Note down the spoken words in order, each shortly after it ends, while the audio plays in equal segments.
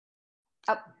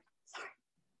Oh, sorry.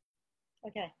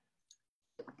 Okay.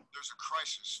 There's a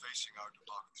crisis facing our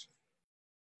democracy.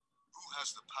 Who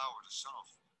has the power to solve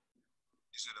it?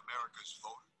 Is it America's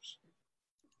voters?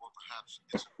 Or perhaps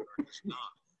it's America's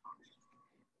non-voters?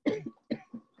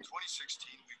 In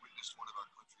 2016, we witnessed one of our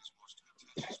country's most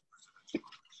contentious presidential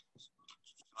elections.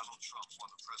 Donald Trump won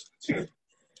the presidency.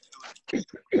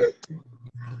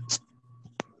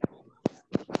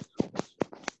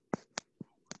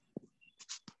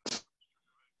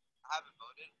 I haven't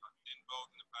voted. Didn't vote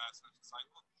in the past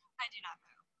cycle. I do not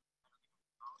vote.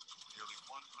 Nearly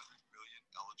 100 million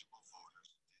eligible voters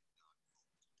did not vote.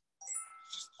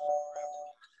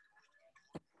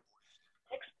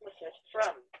 Explicit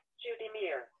from Judy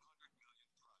Meer. 100 million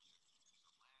project,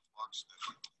 a landmark study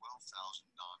of 12,000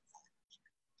 non-voters,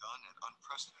 done at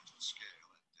unprecedented scale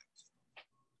and depth.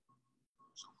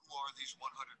 So who are these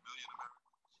 100 million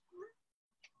Americans?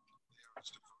 They are as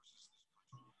diverse as this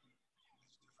country, and as different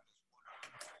as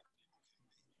 100 million people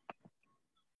can be.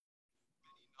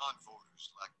 Many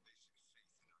non-voters lack basic faith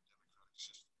in our democratic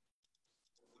system.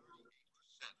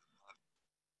 38% of non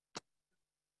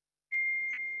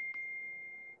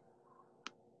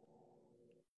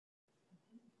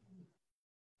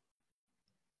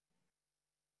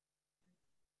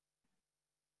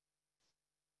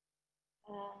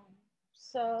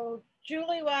So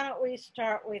Julie, why don't we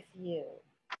start with you?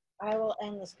 I will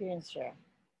end the screen share.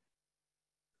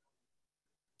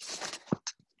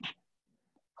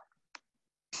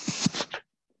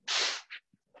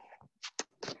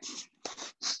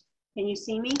 Can you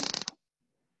see me?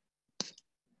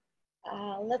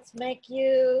 Let's make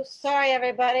you, sorry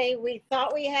everybody, we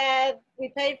thought we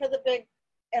paid for the big,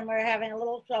 and we're having a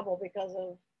little trouble because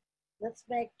of, let's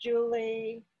make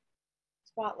Julie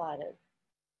spotlighted.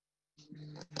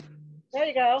 There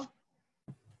you go.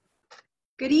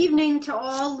 Good evening to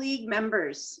all league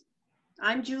members.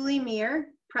 I'm Julie Meer,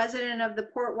 president of the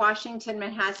Port Washington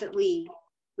Manhasset League,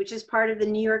 which is part of the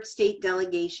New York State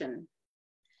delegation.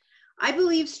 I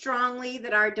believe strongly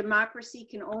that our democracy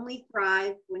can only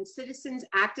thrive when citizens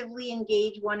actively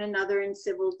engage one another in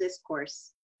civil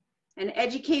discourse. And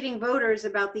educating voters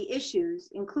about the issues,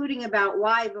 including about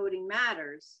why voting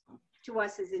matters, to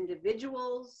us as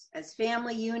individuals, as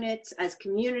family units, as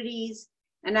communities,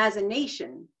 and as a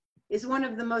nation, is one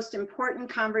of the most important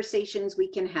conversations we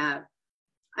can have.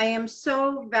 I am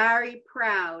so very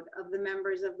proud of the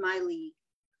members of my league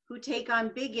who take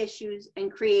on big issues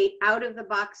and create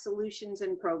out-of-the-box solutions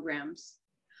and programs.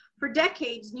 For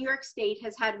decades, New York State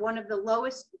has had one of the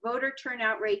lowest voter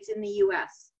turnout rates in the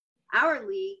US. Our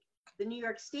league, the New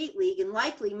York State League, and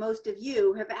likely most of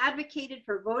you, have advocated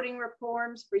for voting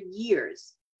reforms for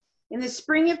years. In the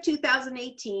spring of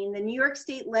 2018, the New York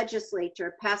State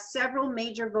Legislature passed several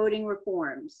major voting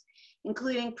reforms,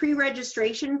 including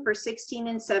pre-registration for 16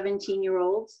 and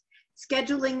 17-year-olds,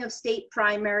 scheduling of state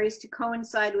primaries to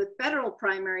coincide with federal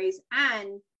primaries,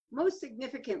 and, most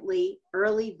significantly,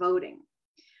 early voting.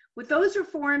 With those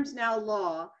reforms now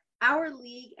law, our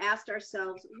league asked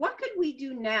ourselves, what could we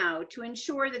do now to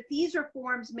ensure that these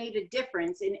reforms made a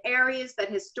difference in areas that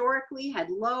historically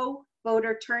had low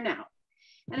voter turnout?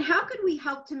 And how could we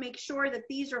help to make sure that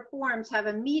these reforms have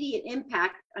immediate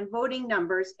impact on voting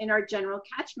numbers in our general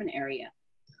catchment area?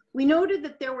 We noted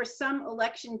that there were some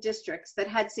election districts that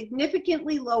had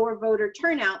significantly lower voter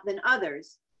turnout than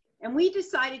others, and we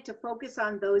decided to focus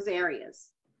on those areas.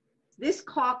 This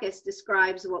caucus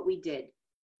describes what we did.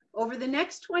 Over the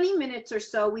next 20 minutes or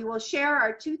so, we will share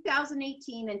our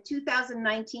 2018 and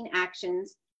 2019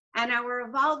 actions and our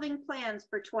evolving plans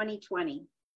for 2020.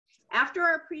 After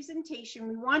our presentation,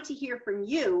 we want to hear from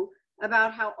you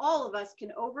about how all of us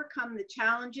can overcome the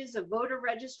challenges of voter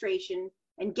registration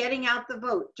and getting out the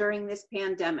vote during this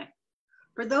pandemic.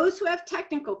 For those who have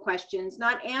technical questions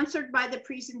not answered by the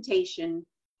presentation,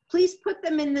 please put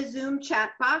them in the Zoom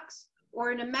chat box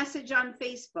or in a message on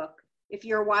Facebook if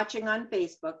you're watching on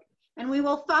Facebook, and we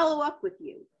will follow up with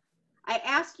you. I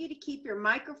ask you to keep your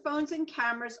microphones and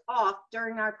cameras off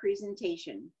during our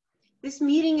presentation. This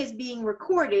meeting is being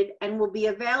recorded and will be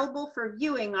available for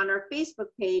viewing on our Facebook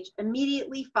page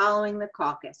immediately following the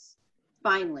caucus.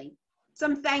 Finally,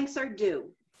 some thanks are due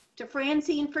to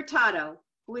Francine Furtado,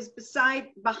 who is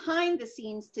behind the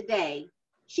scenes today.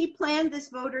 She planned this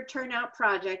voter turnout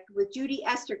project with Judy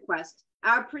Esterquest,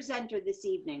 our presenter this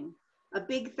evening. A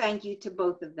big thank you to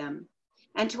both of them.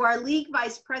 And to our League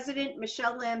Vice President,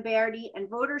 Michele Lamberti, and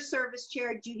Voter Service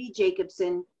Chair, Judy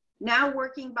Jacobson, now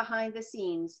working behind the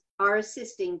scenes, are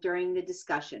assisting during the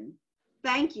discussion.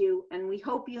 Thank you, and we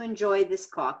hope you enjoy this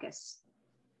caucus.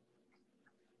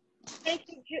 Thank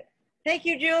you, Thank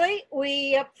you, Julie.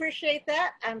 We appreciate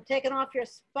that. I'm taking off your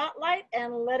spotlight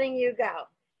and letting you go.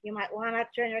 You might want to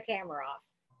turn your camera off.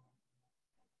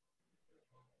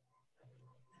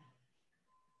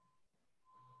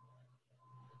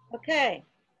 Okay,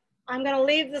 I'm going to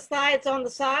leave the slides on the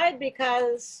side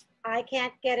because I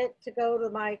can't get it to go to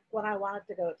what I want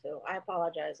it to go to. I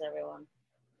apologize, everyone.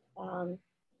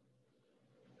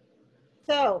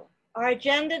 So our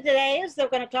agenda today is they're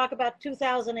going to talk about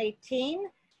 2018.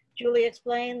 Julie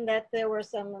explained that there were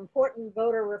some important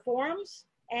voter reforms,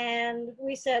 and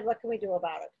we said, what can we do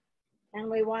about it? And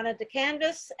we wanted to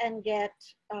canvass and get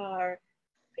our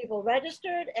people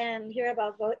registered and hear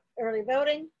about early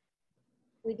voting.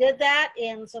 We did that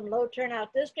in some low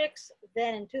turnout districts.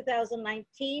 Then in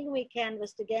 2019, we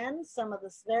canvassed again some of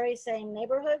the very same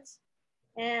neighborhoods.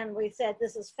 And we said,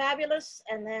 this is fabulous.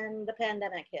 And then the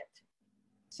pandemic hit.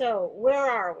 So where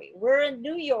are we? We're in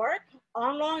New York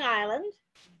on Long Island.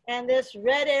 And this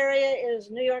red area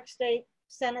is New York State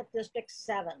Senate District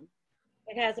 7.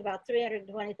 It has about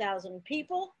 320,000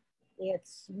 people.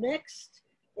 It's mixed.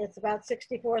 It's about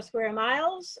 64 square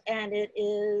miles, and it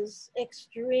is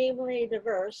extremely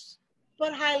diverse,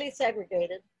 but highly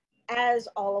segregated, as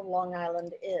all of Long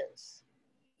Island is.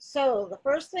 So the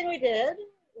first thing we did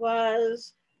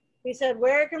was we said,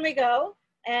 where can we go?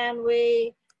 And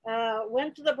we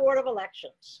went to the Board of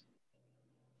Elections.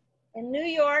 In New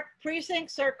York,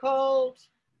 precincts are called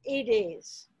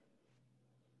EDs.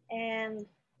 And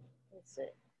let's see,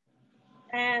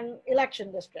 and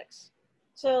election districts.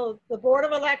 So the Board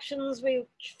of Elections,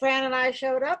 Fran and I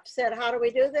showed up, said, how do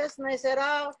we do this? And they said,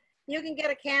 oh, you can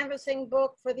get a canvassing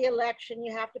book for the election.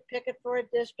 You have to pick it for a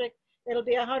district. It'll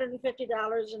be $150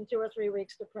 in 2 or 3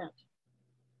 weeks to print.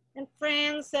 And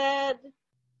Fran said,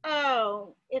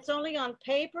 oh, it's only on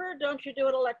paper. Don't you do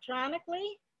it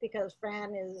electronically? Because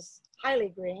Fran is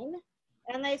highly green.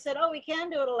 And they said, oh, we can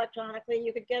do it electronically.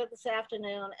 You could get it this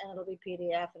afternoon and it'll be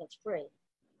PDF and it's free.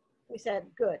 We said,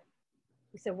 good.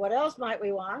 We said, what else might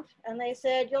we want? And they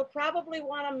said, you'll probably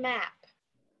want a map.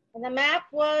 And the map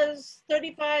was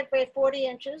 35 by 40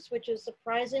 inches, which is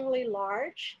surprisingly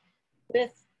large,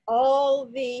 with all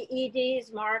the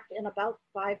EDs marked in about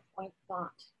 5-point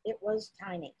font. It was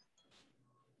tiny.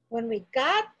 When we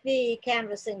got the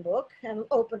canvassing book and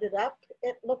opened it up,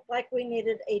 it looked like we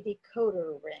needed a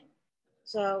decoder ring.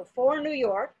 So for New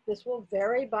York, this will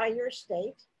vary by your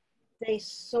state. They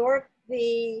sort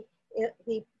the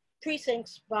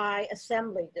precincts by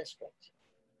assembly district.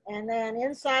 And then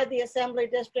inside the assembly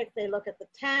district, they look at the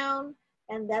town,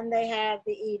 and then they have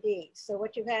the EDs. So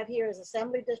what you have here is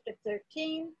Assembly District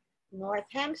 13, North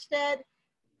Hempstead,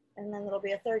 and then it'll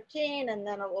be a 13, and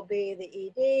then it will be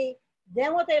the ED.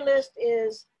 Then what they list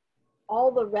is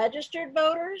all the registered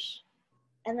voters,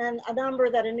 and then a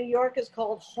number that in New York is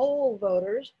called whole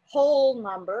voters, whole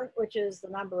number, which is the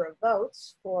number of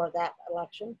votes for that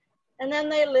election. And then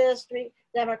they list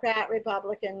Democrat,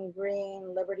 Republican,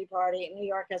 Green, Liberty Party. New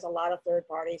York has a lot of third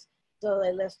parties, so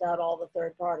they list out all the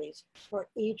third parties for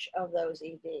each of those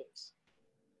EDs.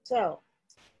 So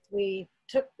we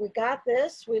got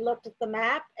this, we looked at the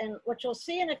map, and what you'll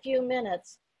see in a few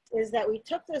minutes is that we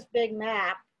took this big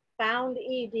map, found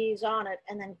EDs on it,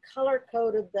 and then color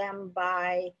coded them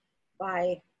by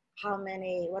how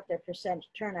many, what their percent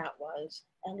turnout was,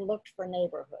 and looked for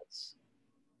neighborhoods.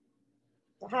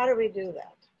 So how do we do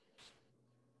that?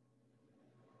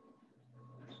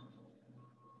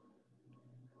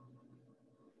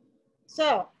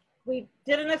 So we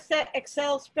did an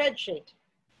Excel spreadsheet.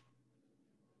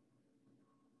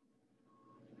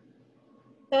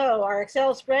 So our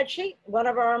Excel spreadsheet, one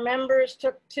of our members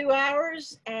took 2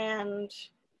 hours and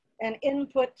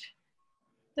input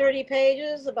 30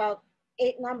 pages, about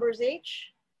 8 numbers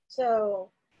each.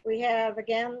 So we have,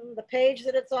 again, the page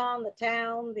that it's on, the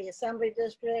town, the assembly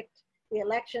district, the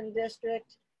election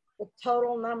district, the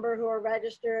total number who are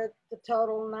registered, the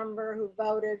total number who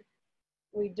voted.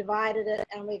 We divided it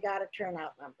and we got a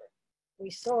turnout number. We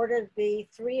sorted the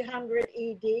 300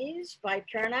 EDs by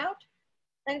turnout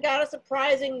and got a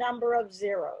surprising number of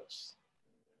zeros.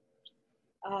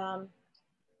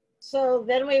 So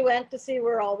then we went to see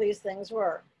where all these things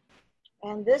were.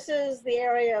 And this is the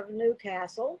area of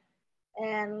Newcastle.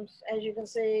 And as you can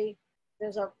see,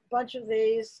 there's a bunch of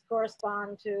these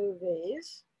correspond to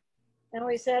these. And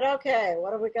we said, okay,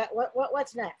 what have we got?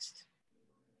 What's next?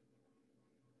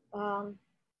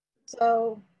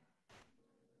 So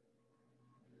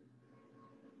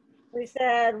we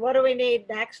said, what do we need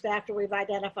next after we've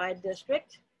identified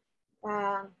district?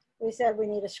 We said we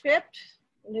need a script.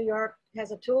 New York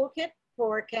has a toolkit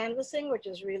for canvassing, which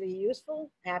is really useful.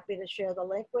 Happy to share the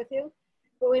link with you.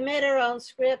 But we made our own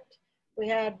script. We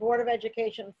had Board of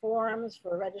Education forums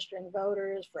for registering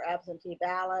voters, for absentee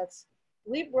ballots.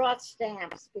 We brought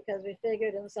stamps because we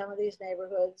figured in some of these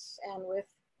neighborhoods and with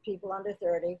people under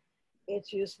 30,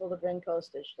 it's useful to bring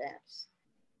postage stamps.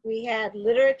 We had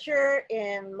literature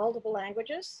in multiple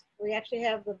languages. We actually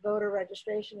have the voter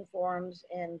registration forms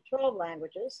in 12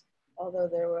 languages, although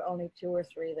there were only 2 or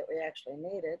 3 that we actually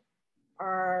needed.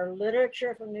 Our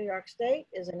literature from New York State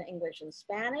is in English and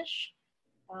Spanish.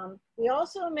 We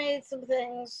also made some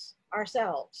things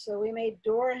ourselves. So we made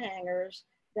door hangers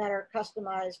that are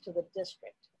customized to the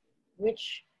district,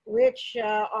 which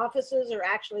offices are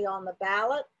actually on the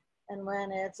ballot. And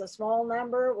when it's a small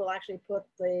number, we'll actually put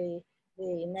the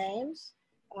names.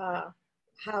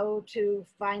 How to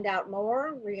find out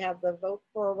more, we have the Vote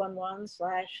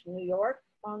 411/New York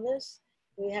on this.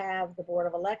 We have the Board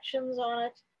of Elections on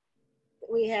it.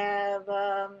 We have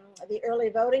the early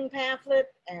voting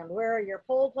pamphlet and where are your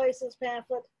poll places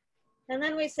pamphlet. And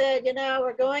then we said, you know,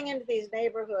 we're going into these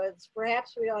neighborhoods,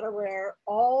 perhaps we ought to wear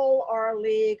all our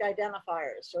league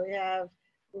identifiers. So we have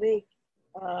league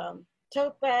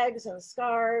tote bags and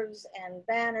scarves and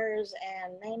banners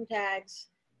and name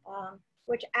tags,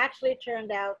 which actually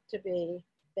turned out to be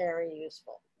very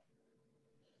useful.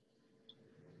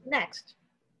 Next,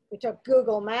 we took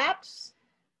Google Maps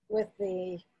with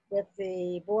the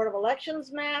Board of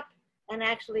Elections map and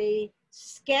actually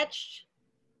sketched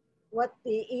what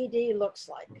the ED looks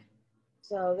like.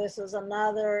 So this is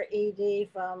another ED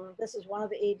this is one of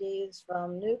the EDs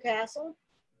from Newcastle.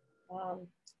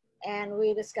 And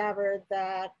we discovered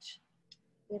that,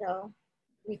 you know,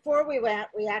 before we went,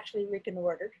 we actually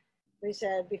reconnoitered. We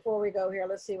said, before we go here,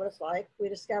 let's see what it's like. We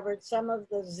discovered some of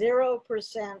the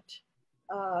 0%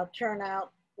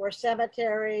 turnout were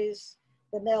cemeteries,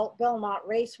 the Belmont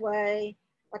Raceway,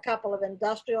 a couple of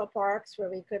industrial parks where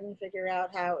we couldn't figure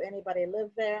out how anybody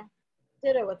lived there.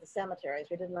 Ditto with the cemeteries.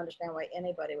 We didn't understand why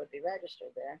anybody would be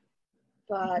registered there.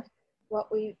 But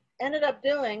what we ended up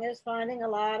doing is finding a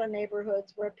lot of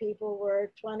neighborhoods where people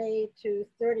were 20 to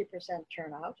 30%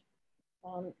 turnout.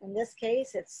 In this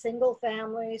case, it's single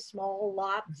family, small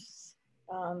lots.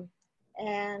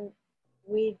 And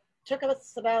we took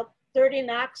us about 30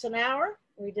 knocks an hour.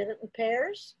 We did it in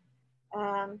pairs.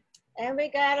 And we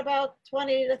got about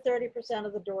 20 to 30%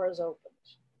 of the doors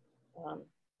opened.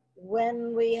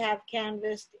 When we have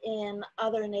canvassed in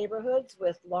other neighborhoods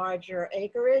with larger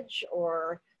acreage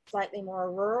or slightly more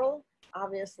rural,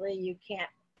 obviously you can't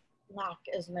knock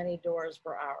as many doors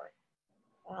per hour.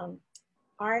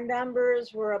 Our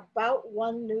numbers were about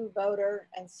 1 new voter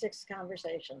and 6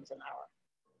 conversations an hour.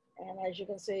 And as you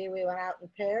can see, we went out in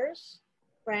pairs.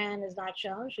 Fran is not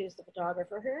shown, she's the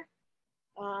photographer here.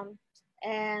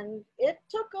 And it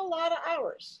took a lot of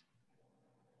hours.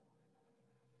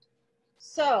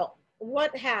 So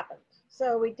what happened?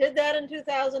 So we did that in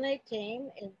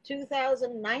 2018. In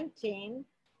 2019,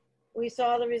 we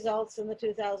saw the results in the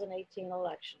 2018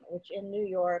 election, which in New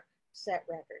York set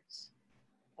records.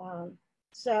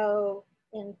 So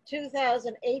in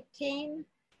 2018,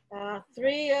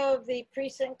 3 of the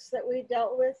precincts that we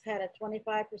dealt with had a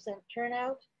 25%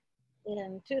 turnout.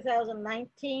 In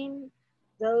 2019,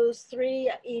 those 3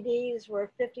 EDs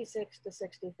were 56 to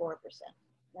 64%.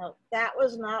 Now, that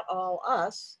was not all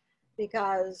us,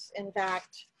 because in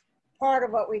fact, part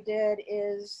of what we did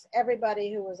is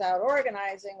everybody who was out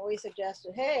organizing, we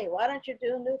suggested, hey, why don't you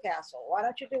do Newcastle? Why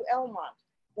don't you do Elmont?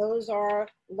 Those are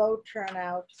low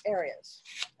turnout areas.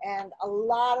 And a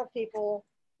lot of people,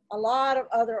 a lot of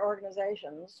other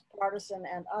organizations, partisan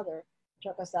and other,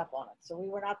 took us up on it. So we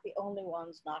were not the only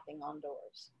ones knocking on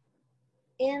doors.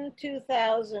 In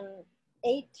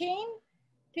 2018,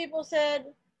 people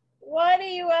said, why do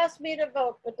you ask me to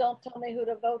vote, but don't tell me who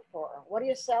to vote for? What are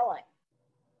you selling?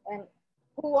 And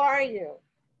who are you?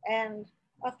 And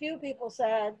a few people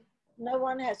said, no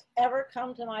one has ever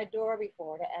come to my door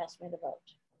before to ask me to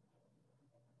vote.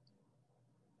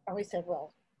 And we said,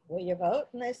 well, will you vote?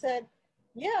 And they said,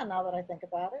 yeah, now that I think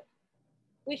about it.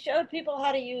 We showed people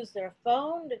how to use their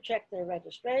phone to check their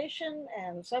registration,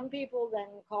 and some people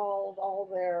then called all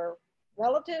their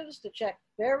relatives to check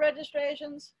their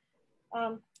registrations.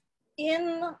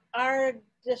 In our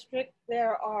district,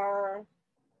 there are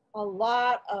a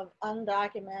lot of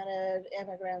undocumented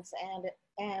immigrants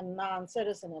and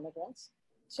non-citizen immigrants.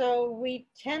 So we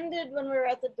tended, when we were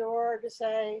at the door, to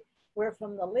say, we're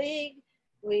from the League.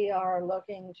 We are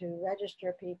looking to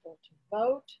register people to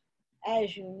vote.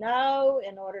 As you know,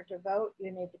 in order to vote,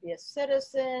 you need to be a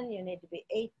citizen, you need to be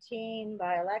 18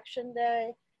 by election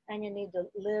day, and you need to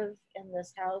live in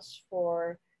this house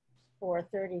for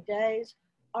 30 days.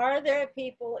 Are there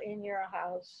people in your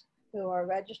house who are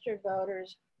registered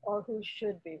voters or who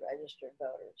should be registered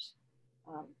voters,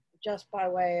 just by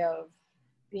way of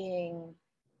being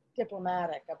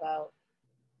diplomatic about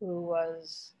who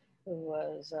was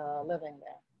living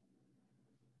there.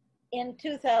 In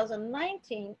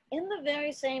 2019, in the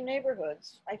very same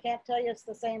neighborhoods, I can't tell you it's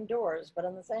the same doors, but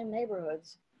in the same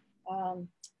neighborhoods,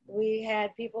 we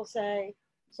had people say,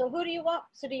 so who do you want?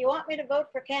 So do you want me to vote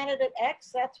for candidate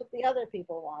X? That's what the other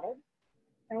people wanted.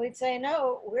 And we'd say,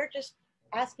 no, we're just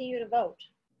asking you to vote.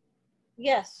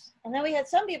 Yes. And then we had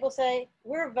some people say,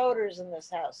 we're voters in this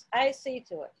house. I see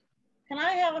to it. Can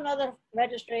I have another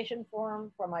registration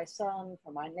form for my son,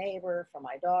 for my neighbor, for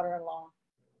my daughter-in-law?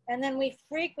 And then we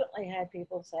frequently had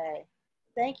people say,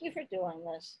 thank you for doing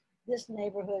this. This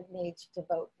neighborhood needs to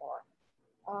vote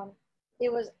more.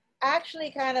 It was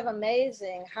actually kind of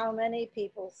amazing how many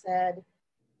people said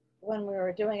when we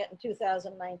were doing it in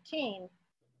 2019,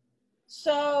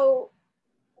 so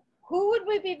who would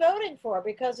we be voting for?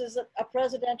 Because is it a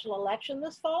presidential election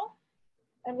this fall?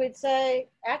 And we'd say,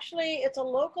 actually, it's a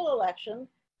local election.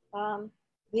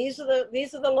 These are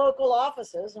the local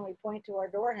offices, and we point to our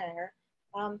door hanger.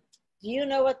 Do you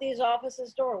know what these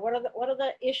offices do? What are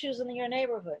the issues in your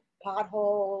neighborhood?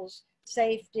 Potholes,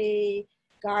 safety,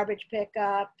 garbage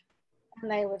pickup. And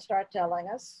they would start telling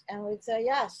us, and we'd say,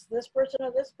 yes, this person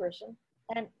or this person.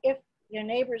 And if your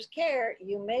neighbors care,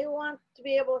 you may want to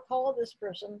be able to call this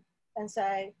person and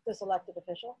say, this elected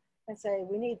official, and say,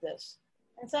 we need this.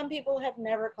 And some people have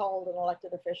never called an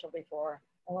elected official before,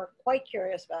 and we're quite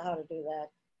curious about how to do that.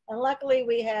 And luckily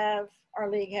our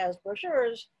league has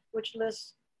brochures which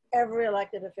lists every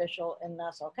elected official in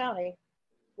Nassau County,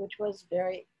 which was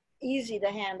very easy to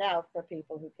hand out for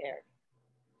people who cared.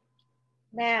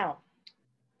 Now,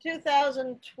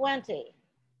 2020,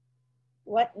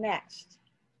 what next?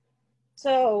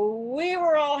 So we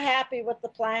were all happy with the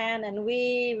plan, and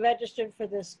we registered for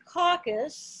this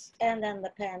caucus, and then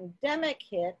the pandemic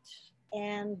hit,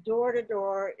 and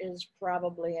door-to-door is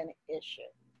probably an issue.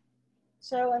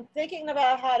 So in thinking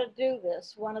about how to do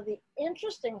this, one of the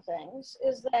interesting things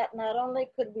is that not only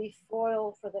could we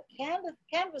foil for the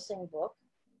canvassing book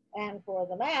and for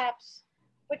the maps,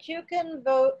 but you can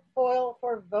foil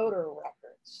for voter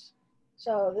records.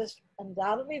 So this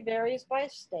undoubtedly varies by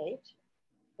state,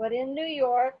 but in New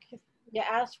York, you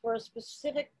ask for a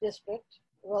specific district.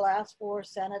 We'll ask for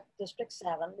Senate District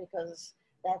 7 because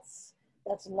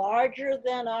that's larger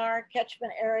than our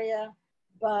catchment area,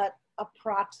 but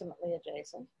approximately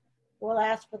adjacent. We'll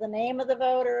ask for the name of the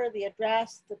voter, the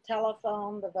address, the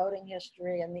telephone, the voting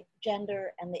history, and the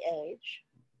gender and the age.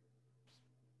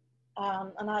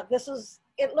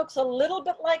 It looks a little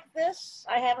bit like this.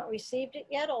 I haven't received it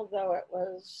yet, although it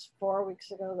was 4 weeks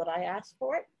ago that I asked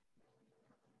for it.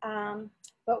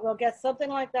 But we'll get something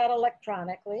like that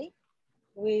electronically.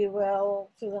 We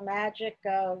will, through the magic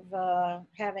of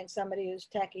having somebody who's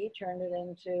techie, turn it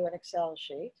into an Excel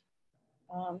sheet.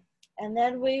 And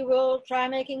then we will try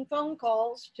making phone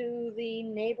calls to the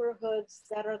neighborhoods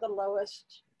that are the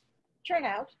lowest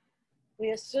turnout.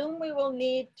 We assume we will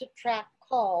need to track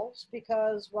calls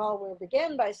because while we'll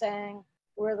begin by saying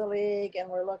we're the league and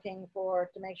we're looking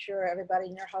to make sure everybody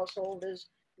in your household is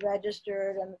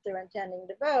registered and that they're intending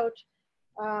to vote,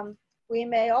 we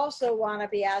may also want to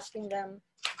be asking them,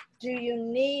 do you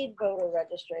need voter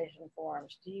registration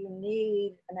forms? Do you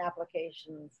need an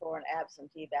application for an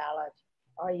absentee ballot?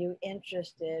 Are you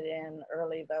interested in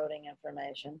early voting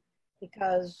information?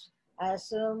 Because I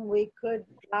assume we could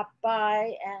drop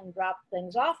by and drop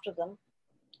things off to them,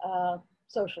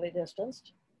 socially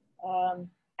distanced,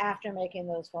 after making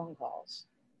those phone calls.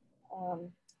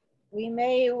 We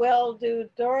may well do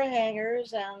door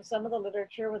hangers and some of the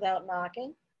literature without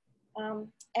knocking.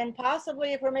 And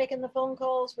possibly if we're making the phone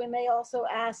calls, we may also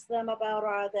ask them about,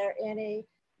 are there any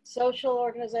social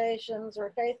organizations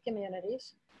or faith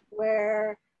communities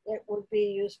where it would be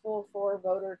useful for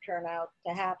voter turnout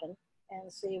to happen, and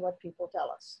see what people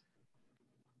tell us.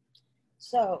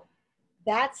 So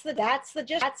that's the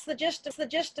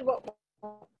gist of what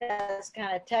is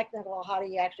kind of technical. How do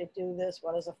you actually do this?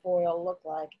 What does a foil look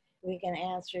like? We can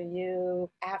answer you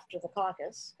after the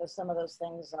caucus, because some of those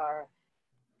things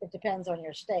it depends on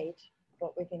your state,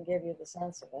 but we can give you the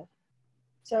sense of it.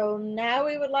 So now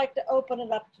we would like to open it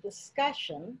up to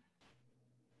discussion.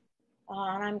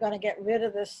 And I'm going to get rid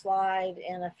of this slide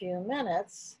in a few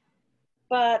minutes.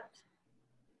 But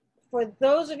for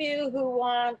those of you who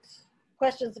want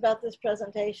questions about this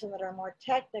presentation that are more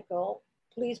technical,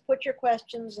 please put your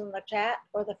questions in the chat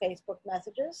or the Facebook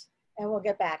messages, and we'll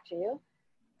get back to you.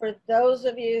 For those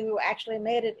of you who actually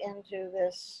made it into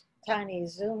this tiny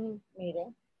Zoom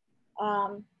meeting,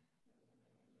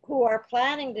 who are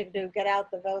planning to do Get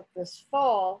Out the Vote this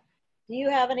fall, do you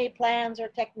have any plans or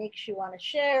techniques you want to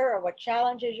share, or what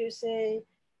challenges you see,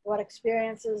 what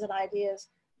experiences and ideas?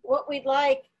 What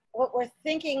we're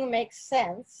thinking makes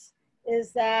sense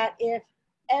is that if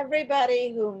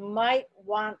everybody who might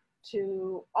want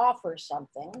to offer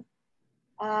something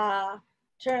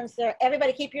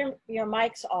everybody keep your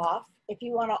mics off. If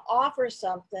you want to offer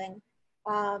something,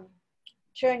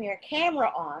 turn your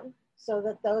camera on so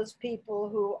that those people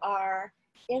who are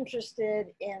interested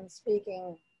in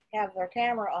speaking have their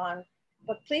camera on.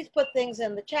 But please put things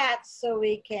in the chat so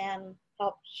we can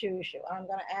help choose you. I'm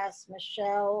going to ask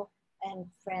Michele and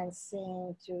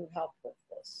Francine to help with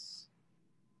this.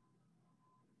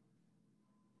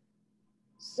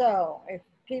 So if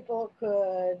people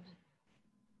could,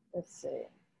 let's see.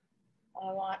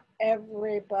 I want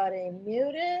everybody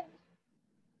muted.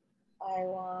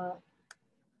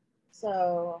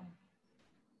 So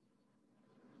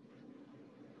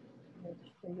let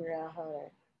me figure out how to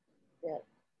get,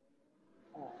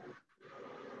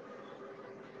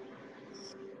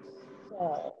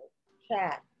 so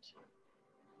chat.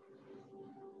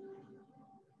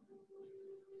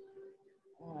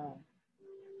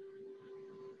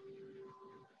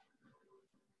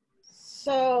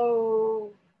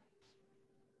 So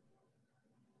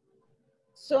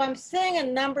I'm seeing a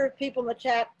number of people in the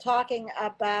chat talking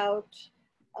about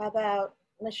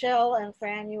Michele and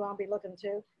Fran, you won't be looking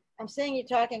to. I'm seeing you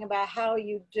talking about how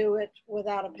you do it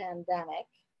without a pandemic.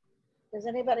 Does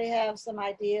anybody have some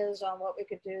ideas on what we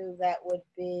could do that would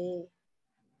be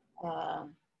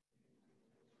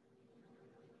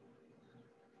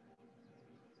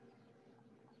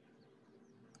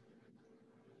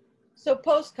so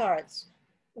postcards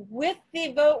with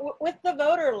the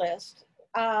voter list,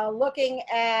 looking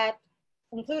at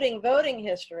including voting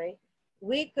history,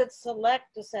 we could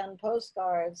select to send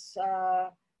postcards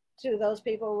to those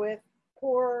people with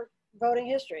poor voting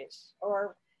histories.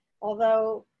 Or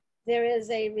although there is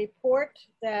a report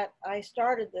that I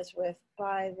started this with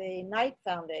by the Knight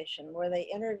Foundation, where they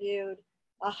interviewed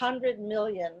 100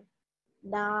 million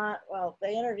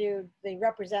they interviewed the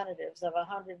representatives of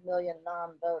 100 million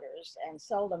non-voters and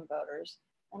seldom voters.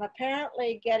 And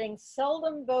apparently getting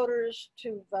seldom voters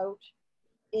to vote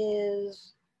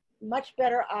is much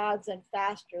better odds and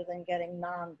faster than getting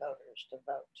non-voters to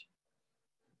vote.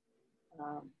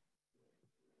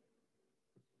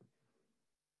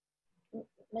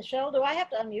 Michele, do I have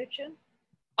to unmute you?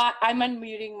 I'm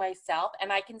unmuting myself,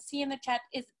 and I can see in the chat,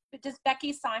 does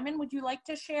Becky Simon, would you like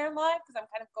to share live? Because I'm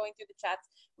kind of going through the chats.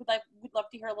 We'd love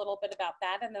to hear a little bit about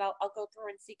that, and then I'll go through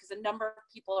and see, because a number of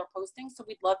people are posting, so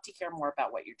we'd love to hear more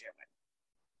about what you're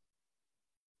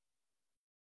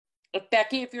doing.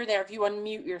 Becky, if you're there, if you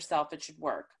unmute yourself, it should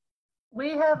work.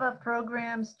 We have a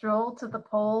program, Stroll to the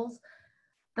Polls.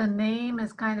 The name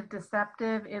is kind of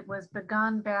deceptive. It was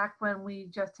begun back when we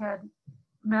just had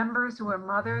members who were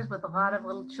mothers with a lot of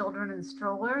little children in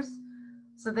strollers.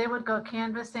 So they would go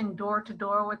canvassing door to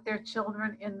door with their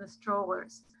children in the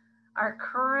strollers. Our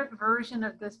current version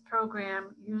of this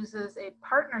program uses a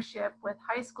partnership with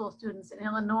high school students. In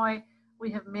Illinois, we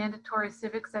have mandatory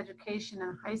civics education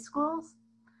in high schools.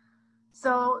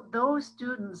 So those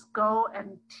students go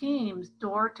and teams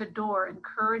door to door,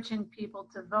 encouraging people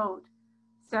to vote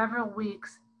several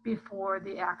weeks before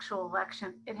the actual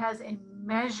election. It has a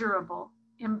measurable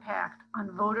impact on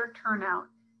voter turnout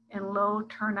in low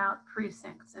turnout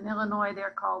precincts. In Illinois,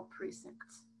 they're called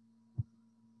precincts.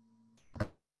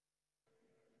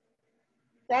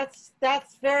 That's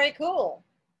very cool.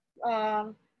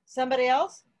 Somebody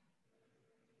else?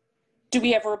 Do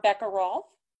we have Rebecca Rolfe?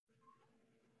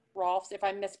 Rolfe, if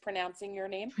I'm mispronouncing your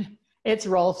name. It's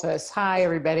Rolfus. Hi,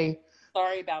 everybody.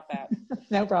 Sorry about that.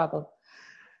 No problem.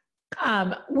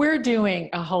 We're doing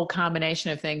a whole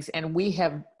combination of things, and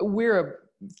we're a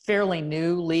fairly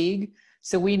new league,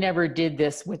 so we never did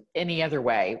this with any other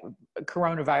way.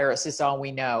 Coronavirus is all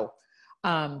we know.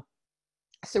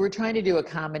 So we're trying to do a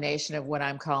combination of what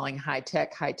I'm calling high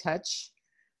tech, high touch.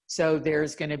 So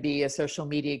there's going to be a social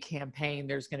media campaign.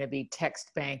 There's going to be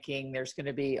text banking. There's going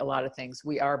to be a lot of things.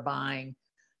 We are buying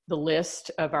the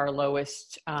list of our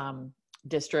lowest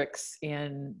districts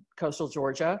in coastal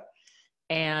Georgia.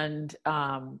 And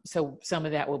so some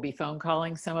of that will be phone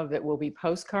calling. Some of it will be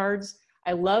postcards.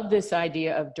 I love this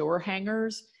idea of door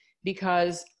hangers,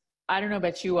 because I don't know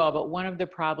about you all, but one of the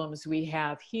problems we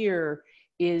have here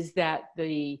is that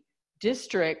the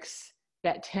districts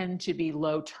that tend to be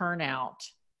low turnout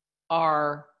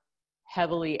are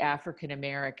heavily African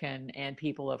American and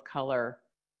people of color,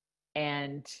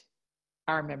 and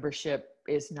our membership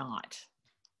is not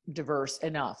diverse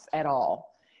enough at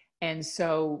all. And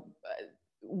so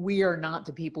we are not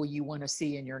the people you want to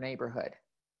see in your neighborhood.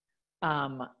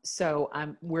 So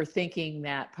we're thinking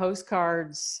that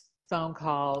postcards, phone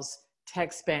calls,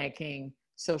 text banking,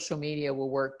 social media will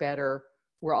work better.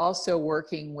 We're also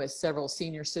working with several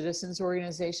senior citizens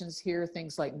organizations here,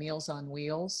 things like Meals on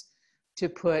Wheels, to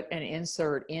put an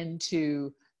insert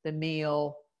into the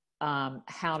meal,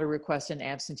 how to request an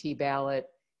absentee ballot,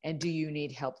 and do you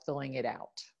need help filling it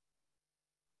out?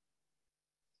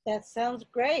 That sounds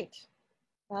great.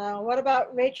 What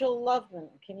about Rachel Loveman?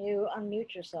 Can you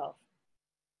unmute yourself?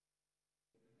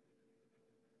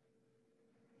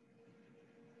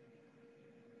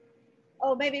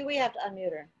 Oh, maybe we have to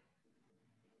unmute her.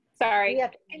 Sorry. We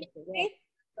have to Can you unmute her. hear me?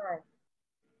 Sorry.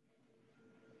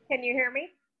 Can you hear me?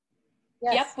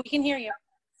 Yes. Yep, we can hear you.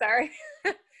 Sorry.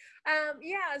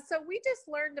 Yeah, so we just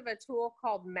learned of a tool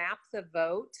called Map the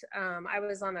Vote. I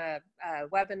was on a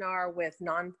webinar with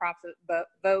Nonprofit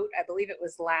Vote, I believe it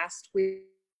was last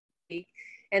week.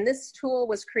 And this tool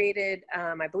was created,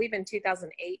 I believe in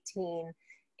 2018.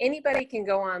 Anybody can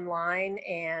go online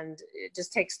and it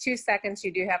just takes 2 seconds.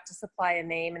 You do have to supply a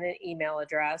name and an email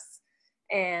address.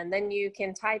 And then you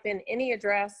can type in any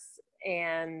address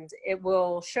and it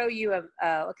will show you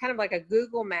a kind of like a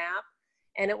Google map.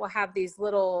 And it will have these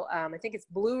little, I think it's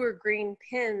blue or green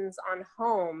pins on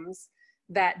homes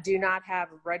that do not have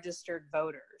registered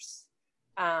voters.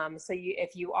 So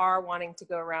if you are wanting to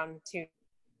go around to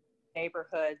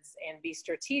neighborhoods and be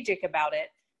strategic about it,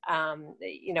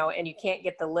 you know, and you can't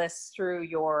get the lists through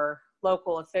your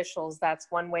local officials, that's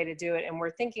one way to do it. And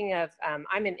we're thinking of,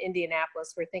 I'm in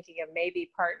Indianapolis, we're thinking of maybe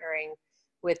partnering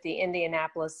with the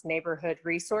Indianapolis Neighborhood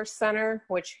Resource Center,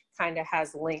 which kind of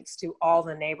has links to all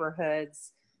the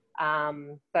neighborhoods.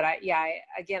 But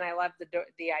again, I love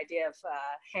the idea of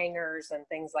hangers and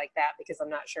things like that, because I'm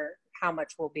not sure how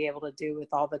much we'll be able to do with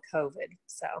all the COVID.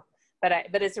 So, but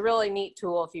it's a really neat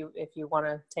tool if you want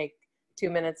to take 2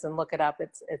 minutes and look it up.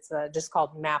 It's just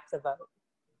called Map the Vote.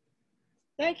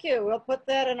 Thank you. We'll put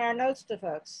that in our notes to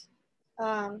folks.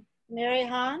 Mary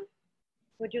Hahn,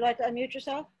 would you like to unmute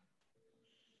yourself?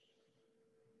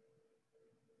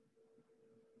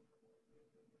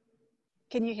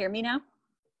 Can you hear me now?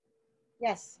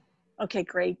 Yes. Okay,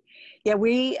 great. Yeah,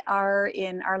 we are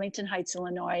in Arlington Heights,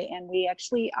 Illinois, and we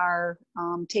actually are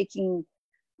taking,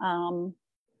 kind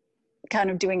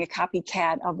of doing a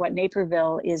copycat of what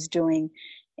Naperville is doing.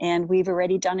 And we've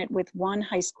already done it with one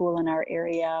high school in our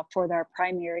area for our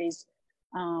primaries.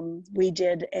 We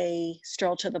did a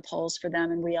stroll to the polls for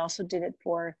them, and we also did it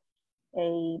for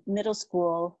a middle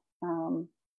school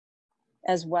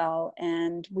as well.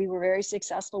 And we were very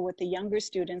successful with the younger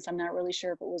students. I'm not really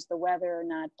sure if it was the weather or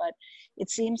not, but it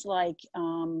seems like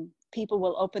people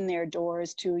will open their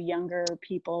doors to younger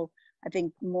people, I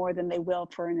think, more than they will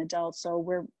for an adult. So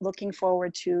we're looking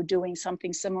forward to doing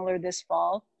something similar this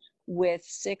fall with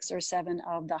 6 or 7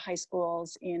 of the high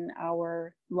schools in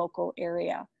our local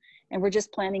area. And we're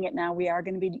just planning it now. We are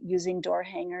going to be using door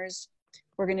hangers.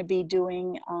 We're going to be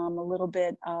doing a little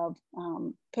bit of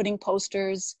putting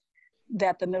posters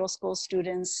that the middle school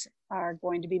students are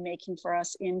going to be making for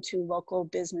us into local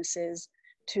businesses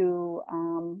to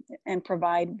and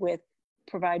provide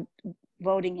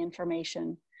voting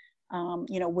information.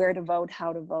 You know, where to vote,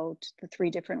 how to vote, the 3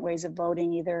 different ways of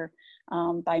voting, either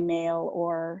by mail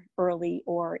or early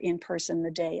or in person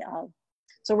the day of.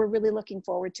 So we're really looking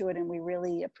forward to it, and we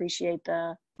really appreciate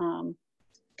the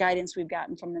guidance we've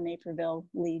gotten from the Naperville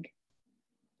League.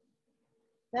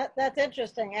 That's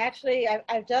interesting. Actually,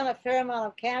 I've done a fair amount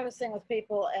of canvassing with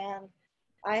people, and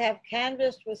I have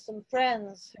canvassed with some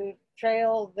friends who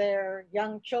trail their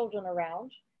young children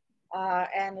around.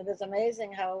 And it is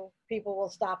amazing how people will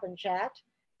stop and chat.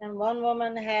 And one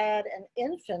woman had an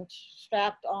infant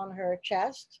strapped on her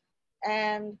chest,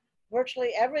 and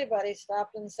virtually everybody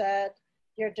stopped and said,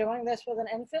 "You're doing this with an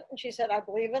infant?" And she said, "I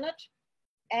believe in it."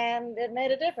 And it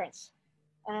made a difference.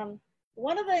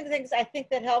 One of the things I think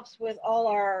that helps with all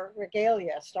our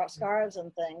regalia, scarves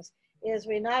and things, is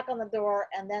we knock on the door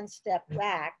and then step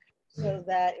back so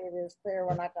that it is clear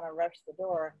we're not going to rush the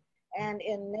door. And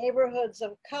in neighborhoods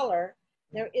of color,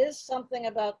 there is something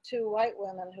about 2 white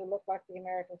women who look like the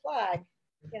American flag,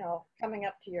 you know, coming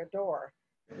up to your door.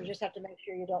 You just have to make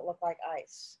sure you don't look like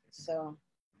ICE. So,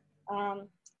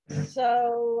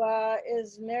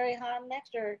 is Mary Hahn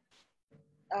next, or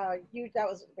that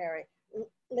was Mary.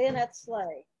 Leonette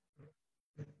Slay.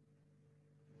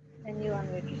 Can you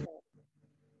unmute yourself?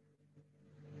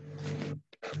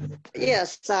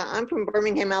 Yes, I'm from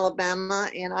Birmingham, Alabama,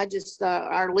 and I just,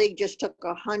 our league just took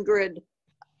 100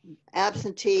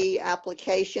 absentee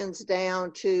applications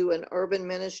down to an urban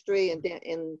ministry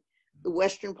in the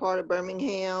western part of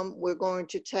Birmingham. We're going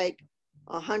to take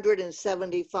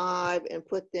 175 and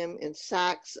put them in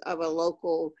sacks of a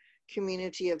local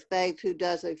community of faith who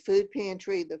does a food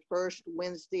pantry the first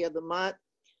Wednesday of the month.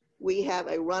 We have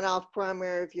a runoff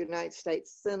primary of United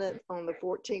States Senate on the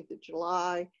 14th of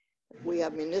July. We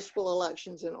have municipal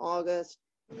elections in August,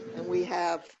 and we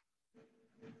have,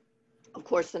 of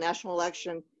course, the national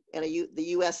election and the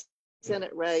US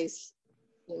Senate race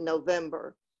in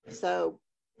November. So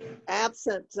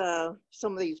absent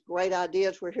some of these great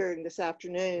ideas we're hearing this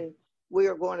afternoon, we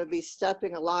are going to be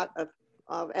stuffing a lot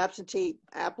of absentee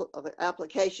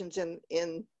applications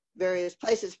in various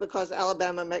places because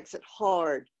Alabama makes it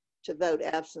hard to vote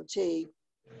absentee,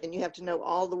 and you have to know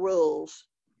all the rules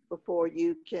before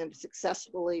you can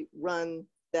successfully run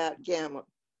that gamut.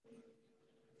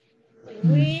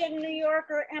 We in New York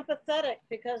are empathetic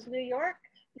because New York,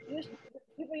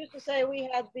 people used to say we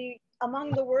had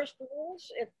among the worst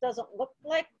rules. It doesn't look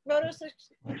like voter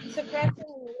suppression. We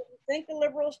wouldn't think a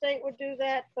liberal state would do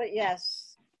that, but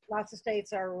yes, lots of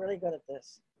states are really good at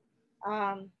this.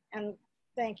 And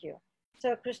thank you.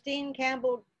 So Christine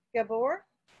Campbell-Gabor?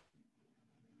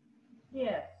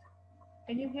 Yes.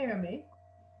 Can you hear me?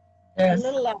 Yes. A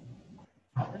little louder.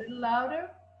 A little louder?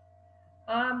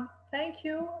 Thank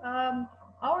you.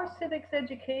 Our civics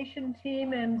education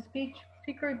team and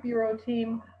speaker bureau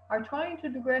team are trying to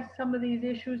address some of these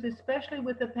issues, especially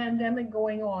with the pandemic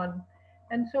going on.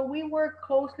 And so we work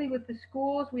closely with the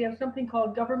schools. We have something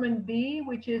called Government B,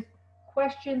 which is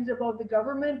questions about the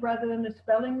government rather than a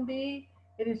spelling bee.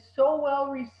 It is so well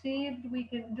received. We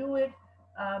can do it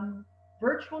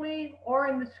virtually or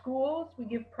in the schools. We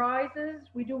give prizes.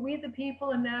 We do Read the People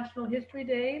and National History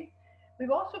Day. We've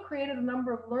also created a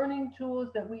number of learning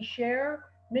tools that we share,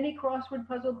 mini crossword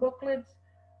puzzle booklets,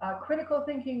 critical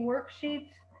thinking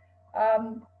worksheets.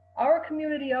 Our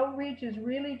community outreach is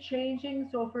really changing.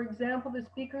 So for example, the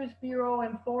Speakers Bureau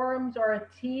and forums are a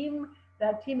team.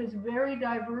 That team is very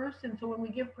diverse. And so when we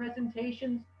give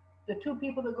presentations, the two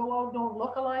people that go out don't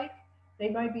look alike. They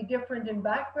might be different in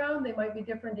background. They might be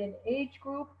different in age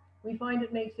group. We find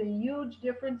it makes a huge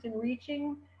difference in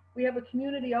reaching. We have a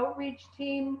community outreach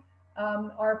team.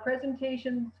 Our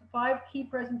presentations, 5 key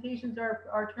presentations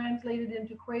are translated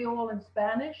into Creole and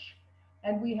Spanish.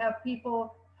 And we have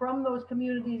people from those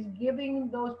communities giving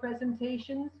those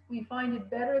presentations. We find it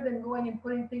better than going and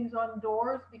putting things on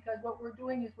doors because what we're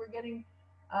doing is we're getting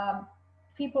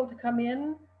people to come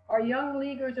in. Our young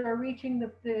leaguers are reaching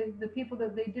the people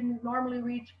that they didn't normally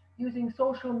reach using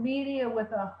social media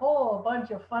with a whole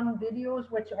bunch of fun videos,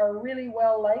 which are really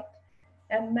well liked.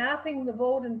 And mapping the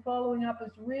vote and following up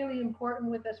is really important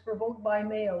with us for vote by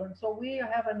mail. And so we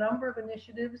have a number of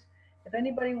initiatives. If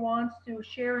anybody wants to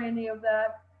share any of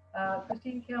that,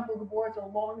 Christine Campbell-Gabor is a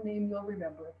long name, you'll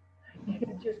remember it. You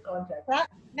can just contact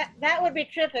me. That would be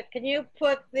terrific. Can you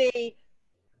put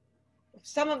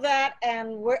some of that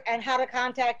and how to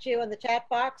contact you in the chat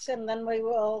box, and then we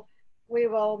will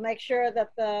make sure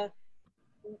that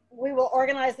we will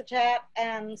organize the chat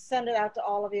and send it out to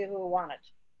all of you who want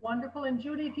it. Wonderful. And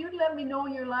Judy, if you'd let me know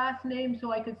your last name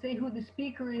so I could say who the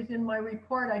speaker is in my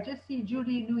report. I just see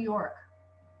Judy New York.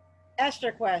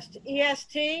 Esterquest,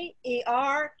 E-S-T-E-R-Q-U-E-S-T.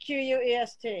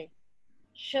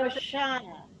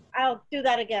 Shoshana. I'll do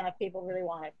that again if people really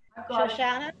want it.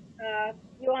 Shoshana,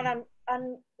 you want to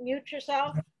unmute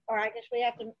yourself? Or I guess we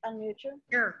have to unmute you.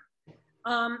 Sure.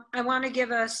 I want to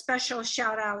give a special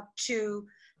shout out to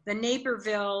the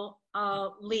Naperville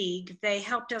League. They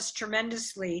helped us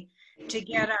tremendously to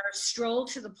get our Stroll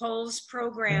to the Polls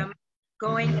program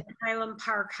going in Highland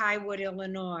Park, Highwood,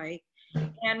 Illinois.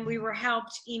 And we were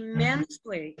helped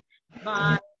immensely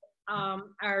by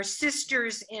our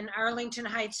sisters in Arlington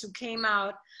Heights who came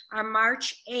out on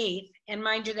March 8th. And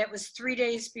mind you, that was 3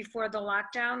 days before the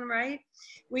lockdown, right?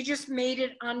 We just made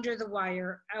it under the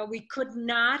wire. We could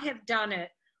not have done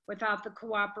it without the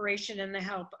cooperation and the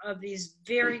help of these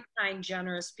very kind,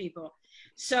 generous people.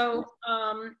 So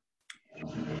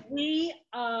we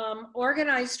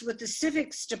organized with the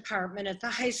civics department at the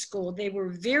high school. They were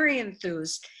very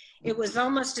enthused. It was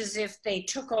almost as if they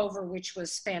took over, which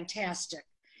was fantastic.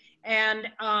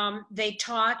 And they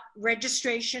taught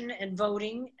registration and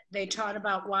voting. They taught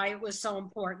about why it was so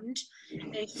important.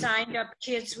 They signed up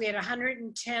kids. We had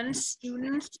 110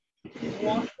 students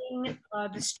walking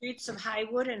the streets of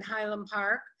Highwood and Highland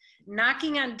Park,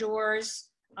 knocking on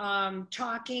doors,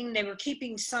 talking. They were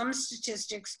keeping some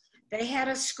statistics. They had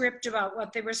a script about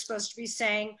what they were supposed to be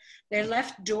saying. They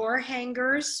left door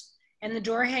hangers, and the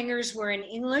door hangers were in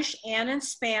English and in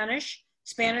Spanish.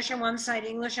 Spanish on one side,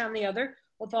 English on the other,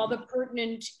 with all the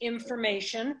pertinent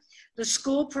information. The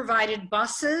school provided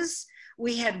buses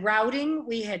We had routing,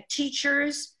 we had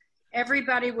teachers,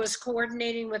 everybody was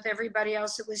coordinating with everybody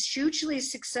else. It was hugely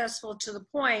successful to the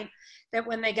point that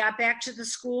when they got back to the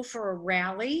school for a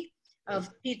rally of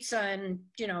pizza and,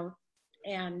 you know,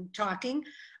 and talking,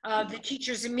 the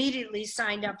teachers immediately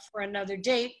signed up for another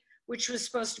date, which was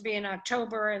supposed to be in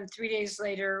October, and 3 days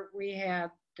later we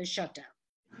had the shutdown.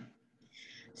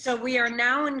 So we are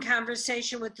now in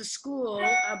conversation with the school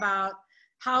about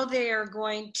how they are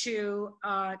going to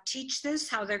teach this,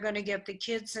 how they're going to get the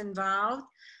kids involved.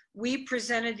 We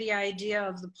presented the idea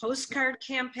of the postcard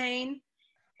campaign,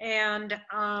 and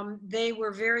they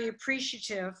were very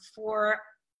appreciative. For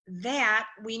that,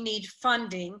 we need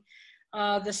funding.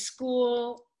 The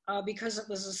school, because it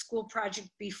was a school project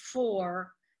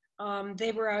before,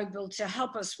 they were able to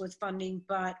help us with funding,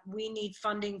 but we need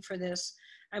funding for this.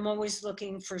 I'm always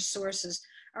looking for sources.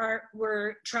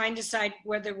 We're trying to decide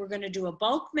whether we're going to do a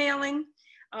bulk mailing.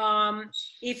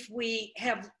 If we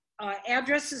have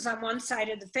addresses on one side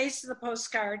of the face of the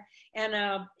postcard and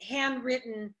a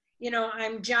handwritten, you know,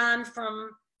 I'm John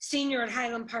from senior at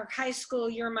Highland Park High School,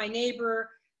 you're my neighbor,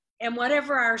 and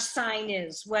whatever our sign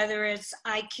is, whether it's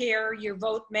I care, your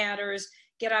vote matters,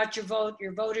 get out your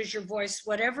vote is your voice,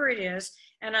 whatever it is.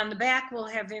 And on the back, we'll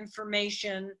have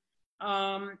information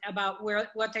about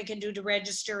what they can do to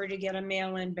register or to get a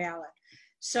mail-in ballot.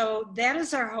 So that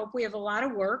is our hope. We have a lot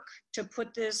of work to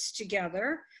put this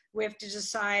together. We have to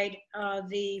decide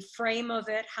the frame of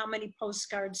it. How many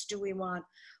postcards do we want?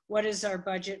 What is our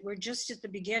budget? We're just at the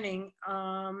beginning.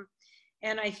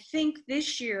 And I think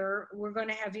this year we're going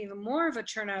to have even more of a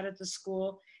turnout at the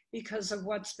school because of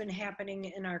what's been happening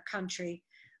in our country,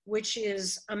 which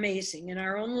is amazing. In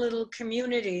our own little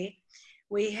community,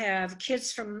 we have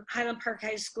kids from Highland Park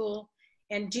High School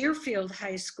and Deerfield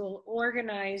High School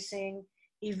organizing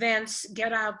events,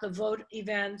 get out the vote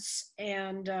events,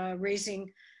 and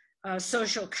raising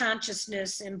social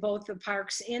consciousness in both the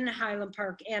parks in Highland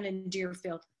Park and in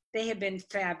Deerfield. They have been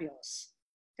fabulous,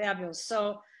 fabulous.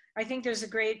 So I think there's a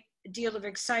great deal of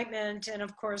excitement. And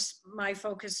of course, my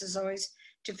focus is always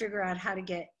to figure out how to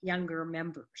get younger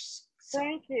members. So.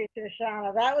 Thank you,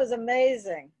 Shoshana. That was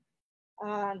amazing.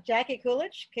 Jackie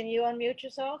Coolidge, can you unmute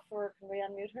yourself, or can we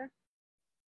unmute her?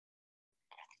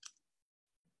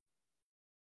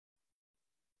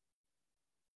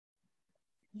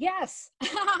 Yes.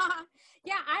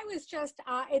 Yeah, I was just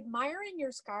admiring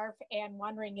your scarf and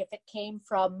wondering if it came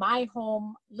from my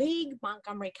home league,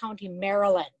 Montgomery County,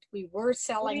 Maryland. We were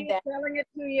selling that. Selling it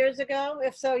 2 years ago?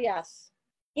 If so, yes.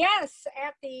 Yes,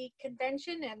 at the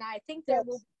convention, and I think there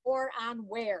will be more on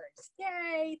wares.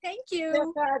 Yay, thank you. They're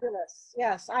fabulous.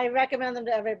 Yes, I recommend them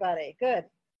to everybody. Good.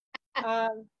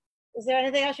 Is there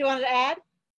anything else you wanted to add?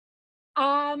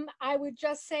 I would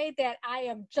just say that I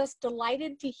am just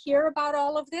delighted to hear about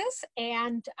all of this,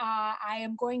 and I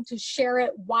am going to share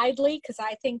it widely because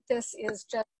I think this is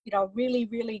just, you know, really,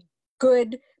 really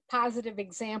good, positive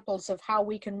examples of how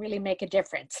we can really make a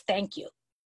difference. Thank you.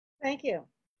 Thank you.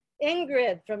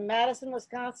 Ingrid from Madison,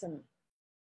 Wisconsin.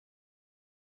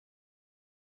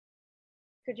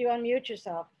 Could you unmute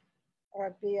yourself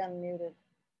or be unmuted?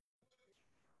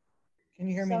 Can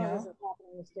you hear me now? This is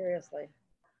happening mysteriously.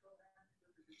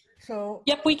 So,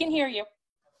 yep, we can hear you.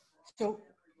 So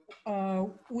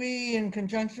we, in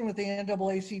conjunction with the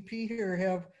NAACP here,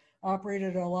 have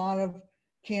operated a lot of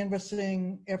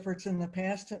canvassing efforts in the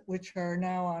past, which are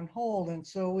now on hold. And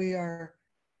so we are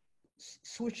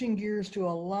switching gears to a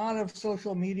lot of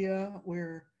social media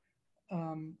where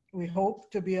we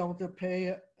hope to be able to pay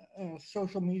a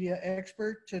social media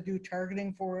expert to do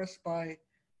targeting for us by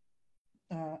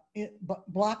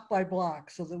block by block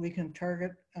so that we can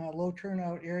target low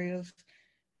turnout areas.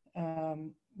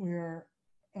 We're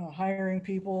hiring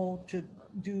people to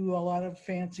do a lot of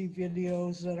fancy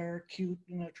videos that are cute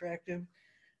and attractive.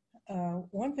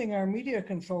 One thing our media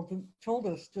consultant told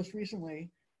us just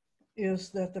recently is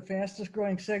that the fastest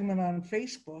growing segment on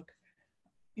Facebook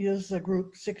is the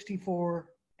group 64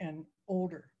 and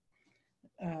older.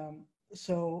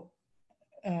 So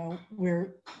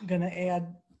we're going to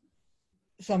add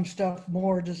some stuff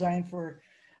more designed for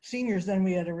seniors than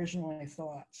we had originally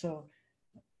thought. So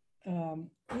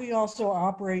we also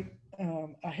operate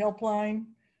a helpline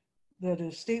that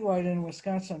is statewide in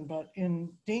Wisconsin, but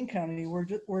in Dane County,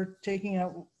 we're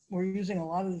using a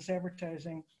lot of this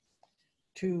advertising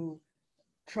to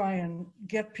try and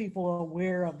get people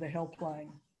aware of the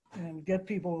helpline and get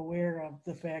people aware of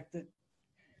the fact that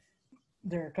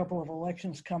there are a couple of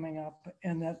elections coming up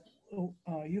and that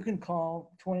you can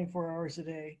call 24 hours a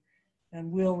day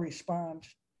and we'll respond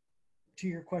to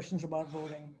your questions about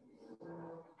voting.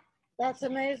 That's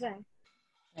amazing.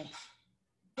 Thanks.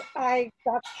 I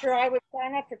thought sure I would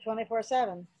sign up for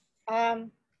 24/7.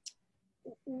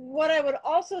 What I would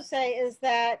also say is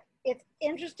that it's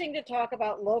interesting to talk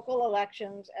about local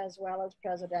elections as well as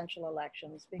presidential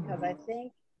elections, because I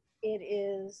think it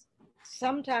is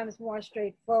sometimes more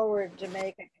straightforward to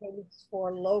make a case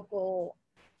for local,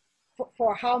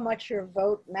 for how much your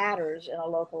vote matters in a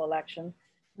local election.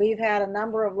 We've had a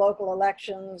number of local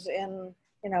elections in,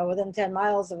 within 10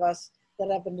 miles of us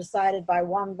that have been decided by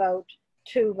 1 vote,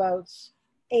 2 votes,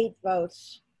 8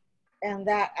 votes, and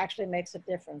that actually makes a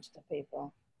difference to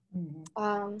people.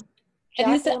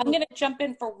 And this, I'm going to jump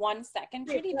in for 1 second,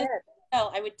 Judy.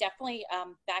 I would definitely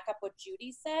back up what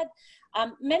Judy said.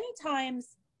 Many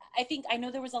times, I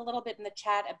know there was a little bit in the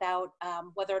chat about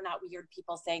whether or not we heard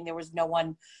people saying there was no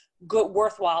one good,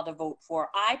 worthwhile to vote for.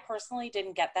 I personally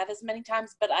didn't get that as many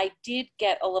times, but I did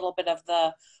get a little bit of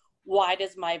the why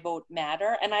does my vote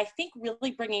matter? And I think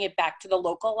really bringing it back to the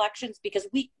local elections, because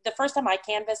the first time I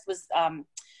canvassed was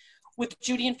with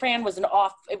Judy and Fran was an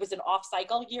off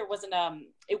cycle year.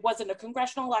 It wasn't a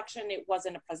congressional election. It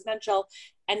wasn't a presidential.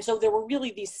 And so there were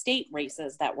really these state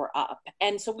races that were up.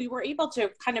 And so we were able to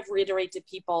kind of reiterate to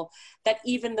people that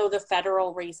even though the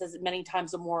federal races many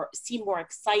times seem more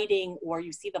exciting, or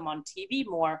you see them on TV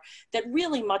more, that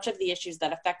really much of the issues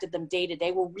that affected them day to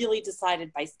day were really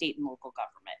decided by state and local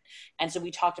government. And so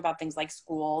we talked about things like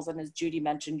schools, and as Judy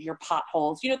mentioned, your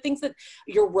potholes, things that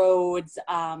your roads,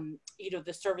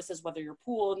 the services, whether your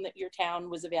pool in your town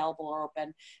was available or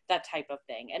open, that type of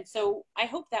thing. And so I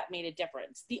hope that made a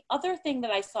difference. The other thing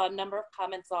that I saw a number of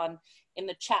comments on in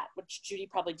the chat, which Judy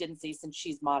probably didn't see since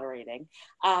she's moderating,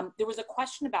 there was a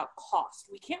question about cost.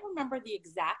 We can't remember the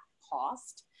exact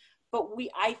cost, but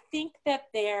I think that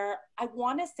I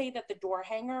want to say that the door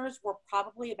hangers were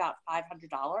probably about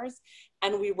 $500,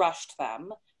 and we rushed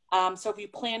them. So if you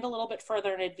planned a little bit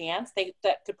further in advance,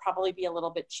 that could probably be a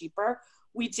little bit cheaper.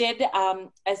 We did,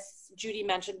 as Judy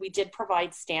mentioned, we did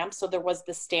provide stamps. So there was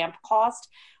the stamp cost.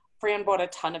 Fran bought a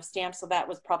ton of stamps, so that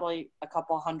was probably a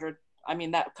couple hundred. I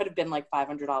mean, that could have been like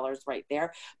 $500 right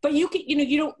there. But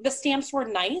the stamps were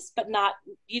nice, but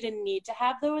you didn't need to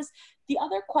have those. The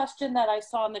other question that I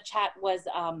saw in the chat was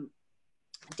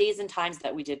days and times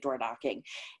that we did door knocking.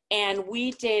 And we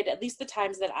did, at least the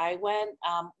times that I went,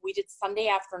 we did Sunday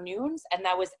afternoons, and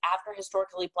that was after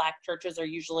historically Black churches are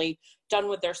usually done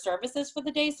with their services for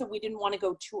the day, so we didn't want to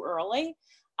go too early.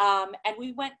 And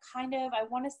we went kind of, I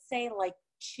want to say like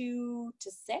 2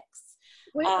 to 6.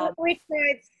 We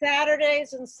tried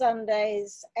Saturdays and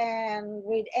Sundays, and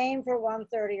we'd aim for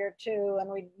 1:30 or 2, and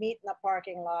we'd meet in the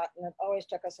parking lot, and it always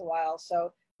took us a while.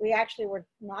 So we actually were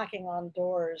knocking on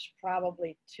doors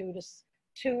probably 2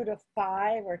 to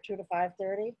 5 or 2 to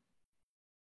 5:30.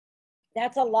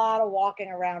 That's a lot of walking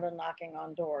around and knocking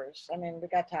on doors. I mean, we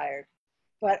got tired,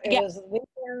 but it was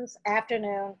weekends,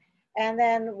 afternoon, and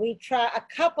then a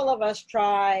couple of us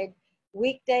tried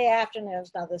weekday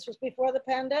afternoons. Now this was before the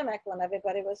pandemic, when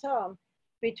everybody was home,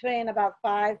 between about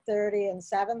 5:30 and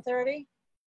 7:30.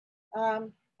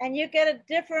 And you get a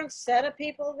different set of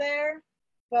people there,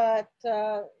 but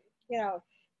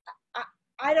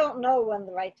I don't know when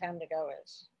the right time to go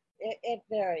is. It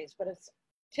varies, but it's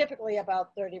typically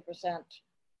about 30%,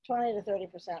 20 to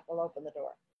 30% will open the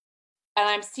door. And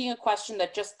I'm seeing a question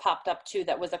that just popped up too,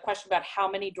 that was a question about how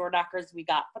many door knockers we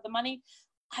got for the money.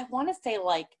 I want to say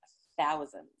like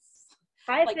thousands.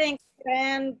 I think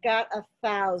Fran got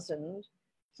 1,000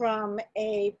 from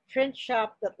a print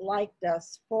shop that liked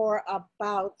us for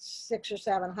about 600 or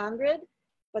 700,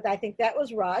 but I think that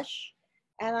was rush.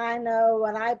 And I know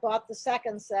when I bought the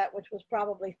second set, which was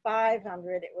probably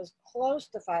 500, it was close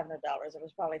to $500. It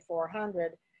was probably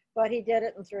 400, but he did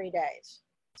it in 3 days.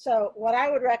 So what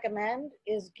I would recommend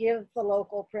is give the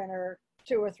local printer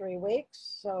 2 or 3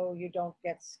 weeks so you don't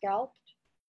get scalped.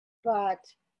 But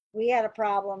we had a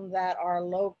problem that our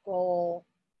local,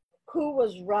 who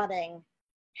was running,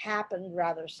 happened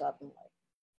rather suddenly.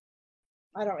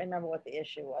 I don't remember what the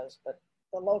issue was, but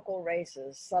the local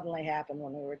races suddenly happened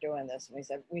when we were doing this, and we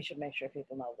said we should make sure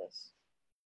people know this.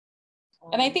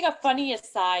 And I think a funny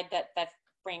aside that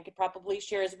Fran could probably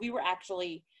share is we were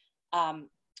actually,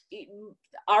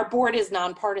 our board is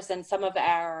nonpartisan. Some of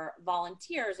our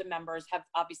volunteers and members have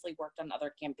obviously worked on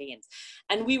other campaigns.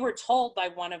 And we were told by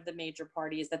one of the major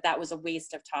parties that was a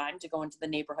waste of time to go into the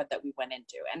neighborhood that we went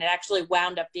into. And it actually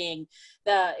wound up being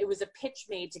it was a pitch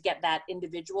made to get that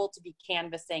individual to be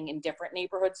canvassing in different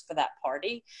neighborhoods for that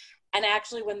party. And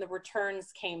actually, when the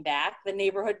returns came back, the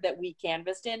neighborhood that we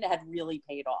canvassed in had really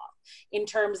paid off in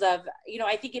terms of,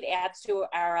 I think it adds to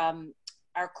our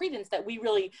credence that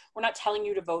we're not telling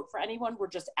you to vote for anyone, we're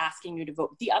just asking you to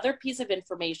vote. The other piece of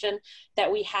information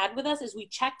that we had with us is we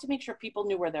checked to make sure people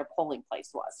knew where their polling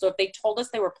place was. So if they told us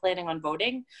they were planning on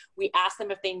voting, we asked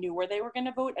them if they knew where they were going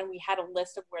to vote, and we had a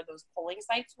list of where those polling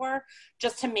sites were,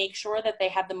 just to make sure that they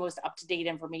had the most up-to-date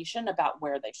information about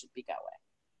where they should be going.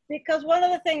 Because one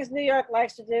of the things New York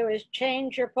likes to do is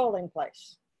change your polling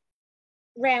place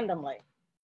randomly.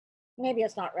 Maybe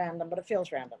it's not random, but it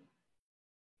feels random.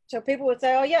 So people would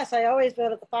say, oh yes, I always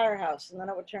vote at the firehouse. And then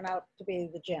it would turn out to be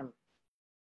the gym.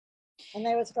 And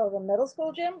they would go, the middle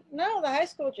school gym? No, the high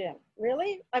school gym.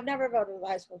 Really? I've never voted at the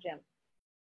high school gym.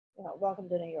 You know, welcome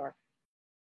to New York.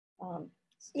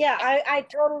 Yeah, I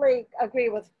totally agree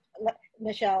with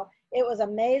Michele. It was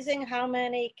amazing how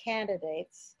many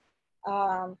candidates,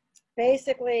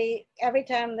 basically every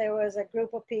time there was a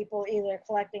group of people either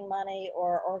collecting money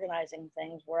or organizing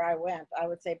things where I went, I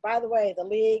would say, by the way, the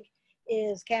league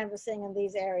is canvassing in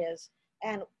these areas.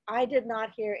 And I did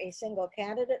not hear a single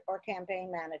candidate or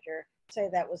campaign manager say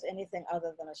that was anything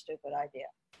other than a stupid idea,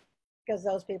 because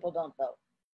those people don't vote.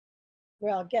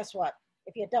 Well, guess what?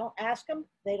 If you don't ask them,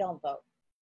 they don't vote.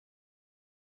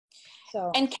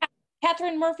 So. And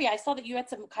Catherine Murphy, I saw that you had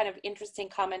some kind of interesting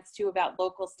comments too about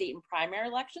local, state, and primary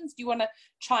elections. Do you want to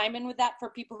chime in with that for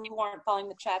people who aren't following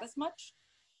the chat as much?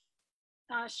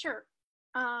 Sure.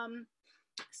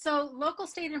 So local,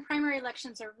 state, and primary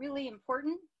elections are really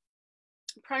important.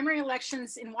 Primary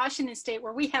elections in Washington state,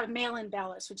 where we have mail-in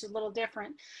ballots, which is a little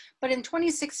different. But in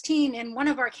 2016, in one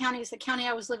of our counties, the county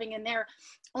I was living in there,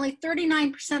 only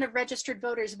 39% of registered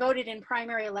voters voted in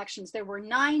primary elections. There were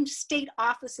 9 state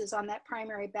offices on that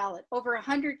primary ballot, over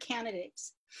 100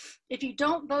 candidates. If you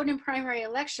don't vote in primary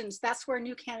elections, that's where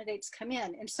new candidates come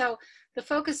in. And so the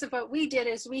focus of what we did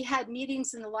is we had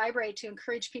meetings in the library to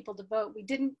encourage people to vote. We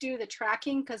didn't do the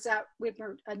tracking because we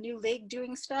were a new league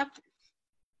doing stuff.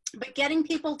 But getting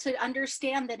people to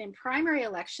understand that in primary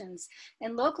elections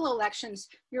and local elections,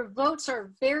 your votes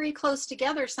are very close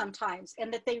together sometimes,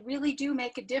 and that they really do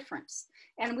make a difference.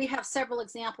 And we have several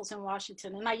examples in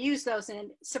Washington, and I use those, and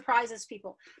it surprises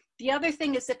people. The other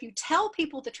thing is, if you tell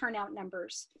people the turnout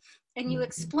numbers and you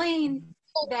explain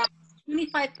that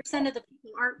 25% of the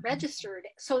people aren't registered,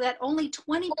 so that only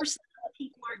 20% of the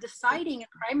people are deciding in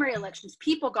primary elections,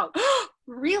 people go, oh,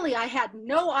 really? I had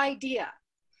no idea.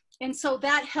 And so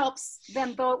that helps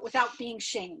them vote without being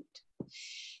shamed.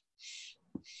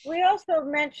 We also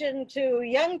mentioned to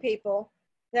young people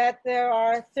that there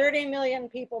are 30 million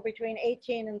people between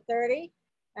 18 and 30,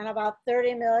 and about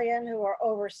 30 million who are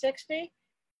over 60.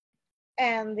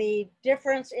 And the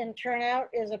difference in turnout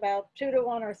is about 2 to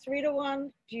 1 or 3 to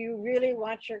 1. Do you really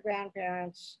want your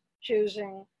grandparents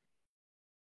choosing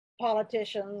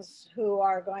politicians who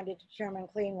are going to determine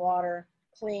clean water,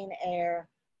 clean air,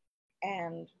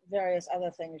 and various other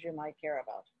things you might care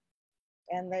about?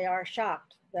 And they are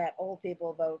shocked that old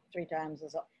people vote 3 times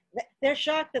as often. They're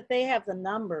shocked that they have the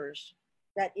numbers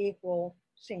that equal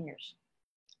seniors.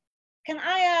 Can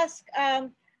I ask,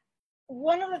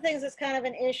 one of the things that's kind of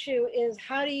an issue is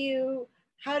how do you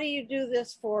do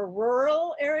this for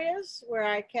rural areas where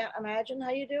I can't imagine how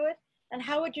you do it? And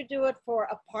how would you do it for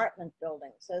apartment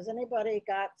buildings? Has anybody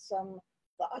got some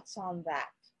thoughts on that?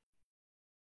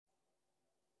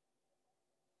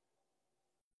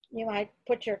 You might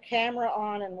put your camera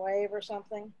on and wave or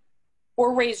something.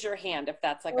 Or raise your hand if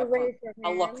that's like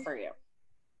I'll look for you.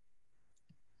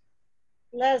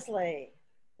 Leslie,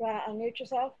 you want to unmute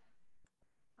yourself?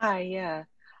 Hi, yeah.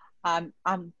 I'm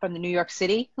from the New York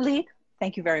City League.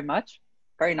 Thank you very much.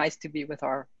 Very nice to be with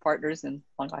our partners in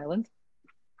Long Island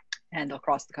and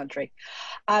across the country.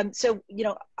 So, you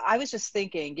know, I was just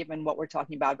thinking, given what we're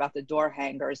talking about the door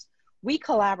hangers, we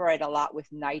collaborate a lot with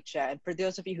NYCHA. And for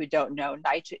those of you who don't know,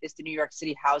 NYCHA is the New York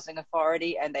City Housing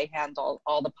Authority, and they handle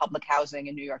all the public housing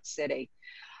in New York City.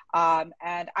 And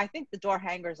I think the door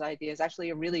hangers idea is actually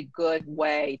a really good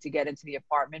way to get into the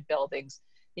apartment buildings.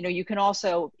 You know, you can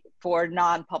also, for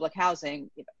non-public housing,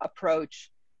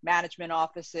 approach management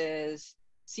offices,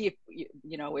 see if,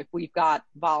 you know, if we've got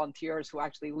volunteers who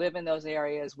actually live in those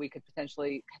areas, we could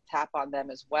potentially tap on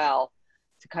them as well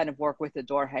to kind of work with the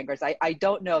door hangers. I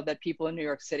don't know that people in New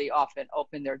York City often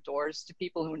open their doors to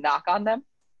people who knock on them,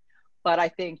 but I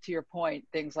think, to your point,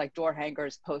 things like door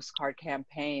hangers, postcard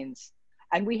campaigns,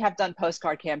 and we have done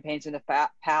postcard campaigns in the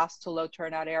past to low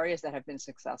turnout areas that have been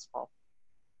successful.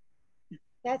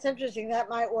 That's interesting. That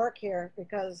might work here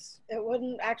because it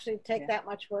wouldn't actually take that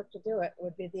much work to do it. It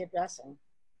would be the addressing.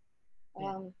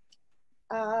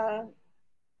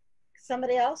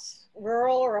 Somebody else?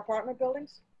 Rural or apartment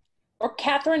buildings? Or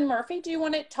Catherine Murphy, do you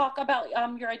want to talk about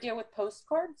your idea with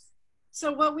postcards?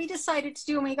 So what we decided to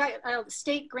do, and we got a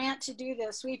state grant to do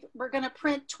this, we're going to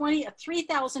print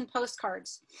 3,000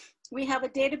 postcards. We have a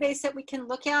database that we can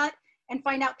look at and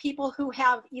find out people who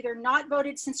have either not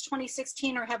voted since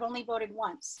 2016 or have only voted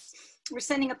once. We're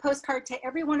sending a postcard to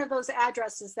every one of those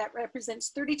addresses that represents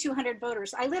 3,200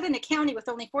 voters. I live in a county with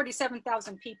only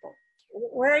 47,000 people.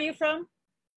 Where are you from?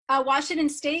 Washington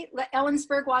State,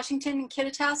 Ellensburg, Washington, and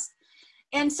Kittitas.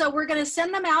 And so we're going to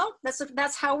send them out.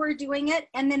 That's how we're doing it.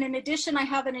 And then in addition, I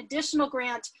have an additional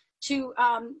grant to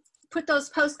put those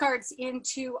postcards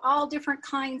into all different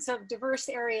kinds of diverse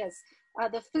areas,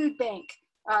 the food bank,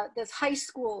 the high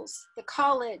schools, the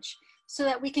college, so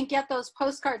that we can get those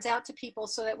postcards out to people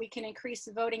so that we can increase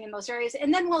the voting in those areas.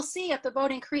 And then we'll see if the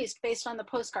vote increased based on the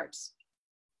postcards.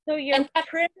 So you're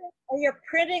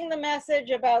printing the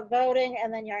message about voting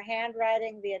and then you're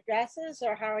handwriting the addresses,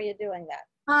 or how are you doing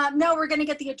that? No, we're going to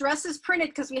get the addresses printed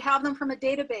because we have them from a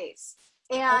database.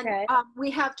 And Okay.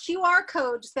 We have QR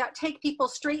codes that take people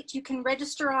straight. You can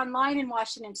register online in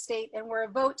Washington State, and we're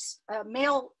a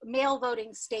mail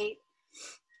voting state.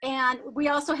 And we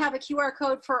also have a QR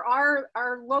code for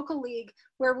our local league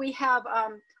where we have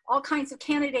all kinds of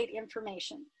candidate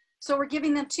information. So we're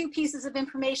giving them 2 pieces of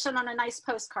information on a nice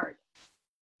postcard.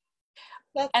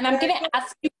 And I'm going to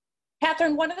ask you,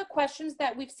 Catherine, one of the questions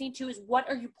that we've seen too is, what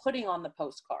are you putting on the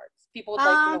postcards? People would like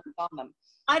to know what's on them.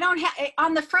 I don't have,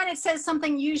 on the front it says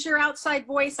something, use your outside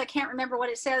voice. I can't remember what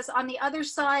it says. On the other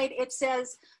side it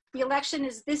says, the election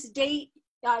is this date.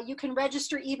 You can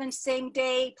register even same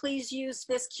day. Please use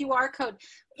this QR code.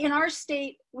 In our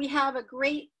state, we have a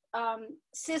great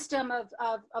system of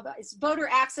voter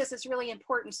access is really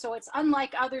important. So it's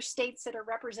unlike other states that are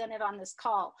represented on this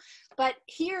call. But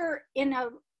here in a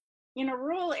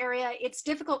rural area, it's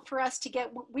difficult for us to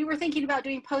get, we were thinking about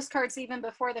doing postcards even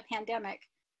before the pandemic,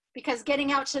 because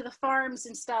getting out to the farms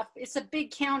and stuff, it's a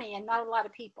big county and not a lot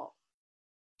of people.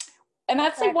 And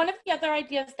I'd say one of the other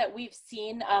ideas that we've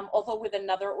seen, although with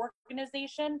another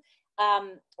organization,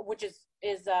 which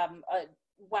is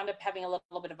wound up having a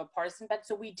little bit of a partisan bent,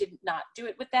 so we did not do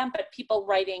it with them, but people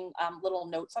writing little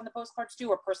notes on the postcards too,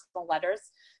 or personal letters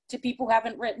to people who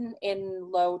haven't written in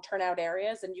low turnout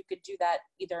areas. And you could do that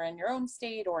either in your own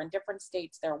state or in different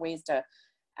states. There are ways to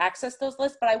access those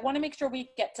lists, but I want to make sure we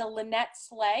get to Lynette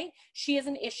Slay. She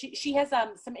has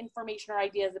some information or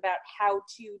ideas about how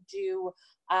to do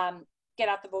get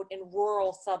out the vote in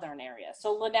rural southern areas.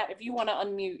 So Lynette, if you want to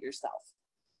unmute yourself.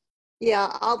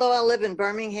 Yeah, although I live in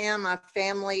Birmingham, my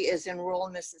family is in rural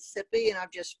Mississippi, and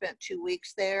I've just spent 2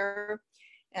 weeks there.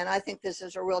 And I think this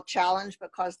is a real challenge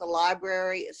because the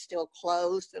library is still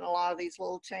closed in a lot of these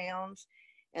little towns.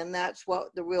 And that's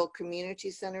what the real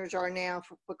community centers are now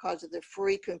because of the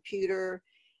free computer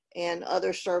and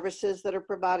other services that are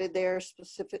provided there,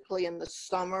 specifically in the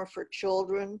summer for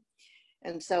children.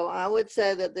 And so I would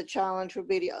say that the challenge would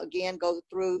be to, again, go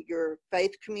through your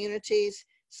faith communities.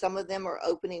 Some of them are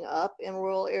opening up in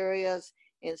rural areas,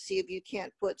 and see if you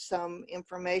can't put some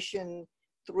information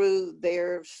through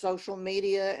their social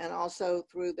media and also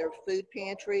through their food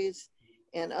pantries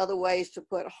and other ways to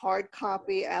put hard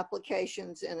copy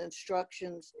applications and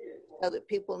instructions so that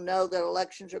people know that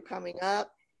elections are coming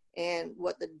up and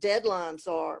what the deadlines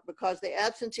are, because the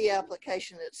absentee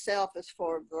application itself is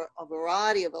for a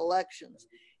variety of elections,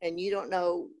 and you don't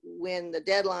know when the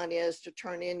deadline is to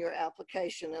turn in your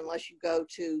application unless you go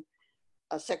to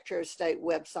a Secretary of State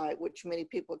website, which many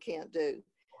people can't do.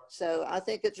 So I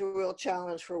think it's a real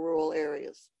challenge for rural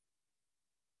areas.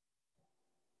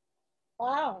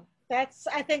 Wow,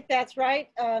 I think that's right.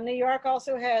 New York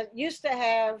also used to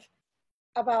have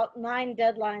about 9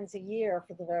 deadlines a year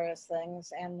for the various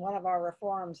things, and one of our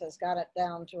reforms has got it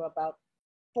down to about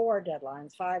 5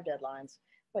 deadlines.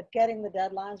 But getting the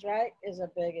deadlines right is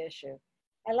a big issue.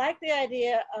 I like the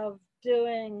idea of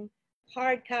doing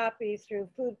hard copy through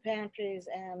food pantries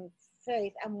and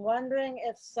faith. I'm wondering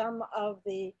if some of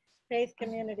the faith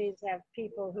communities have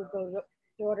people who go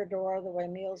door to door the way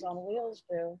Meals on Wheels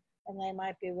do, and they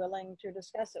might be willing to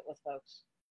discuss it with folks.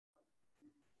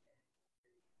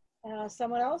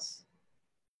 Someone else?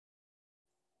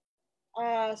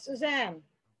 Suzanne.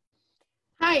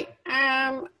 Hi,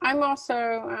 I'm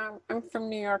also, I'm from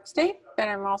New York State, but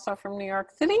I'm also from New York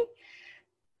City.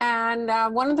 And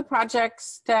one of the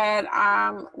projects that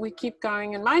we keep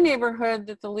going in my neighborhood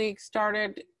that the league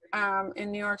started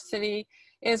in New York City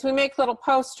is we make little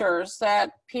posters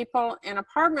that people in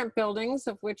apartment buildings,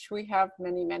 of which we have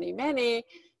many, many, many,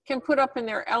 can put up in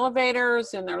their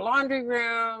elevators, in their laundry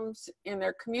rooms, in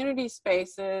their community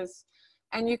spaces.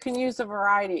 And you can use a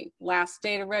variety. Last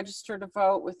day to register to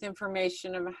vote with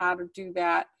information of how to do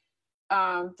that.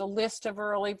 The list of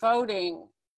early voting,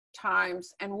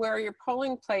 times and where your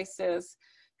polling place is,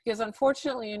 because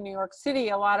unfortunately in New York City,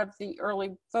 a lot of the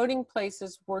early voting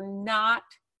places were not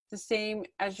the same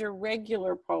as your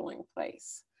regular polling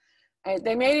place.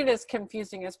 They made it as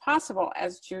confusing as possible,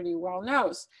 as Judy well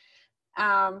knows.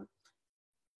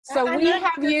 So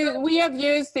we have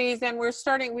used these, and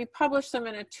we publish them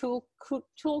in a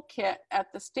toolkit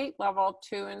at the state level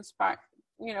to inspire,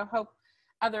 hope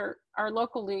our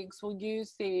local leagues will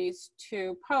use these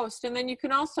to post. And then you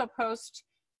can also post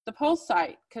the poll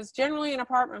site, because generally an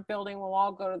apartment building will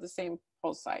all go to the same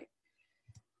poll site.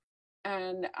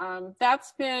 And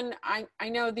that's been, I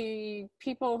know the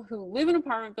people who live in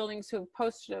apartment buildings who have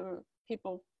posted them,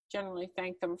 people generally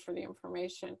thank them for the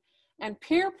information. And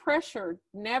peer pressure,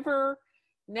 never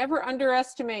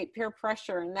underestimate peer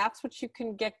pressure. And that's what you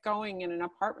can get going in an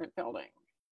apartment building.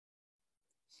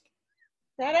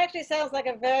 That actually sounds like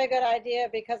a very good idea,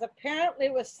 because apparently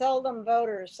with seldom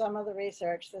voters, some of the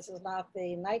research, this is not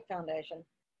the Knight Foundation,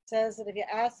 says that if you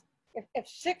ask, if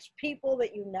 6 people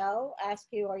that you know ask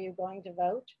you, are you going to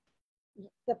vote?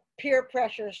 The peer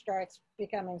pressure starts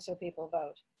becoming so people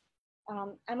vote.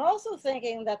 I'm also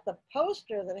thinking that the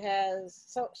poster that has,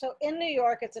 so in New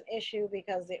York, it's an issue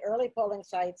because the early polling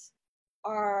sites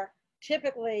are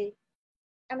typically,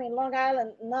 Long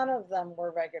Island, none of them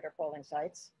were regular polling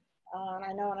sites.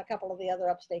 I know in a couple of the other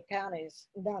upstate counties,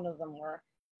 none of them were.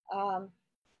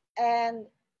 And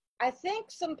I think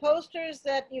some posters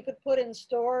that you could put in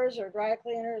stores or dry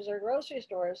cleaners or grocery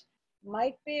stores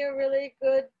might be a really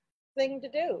good thing to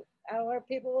do, where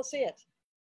people will see it.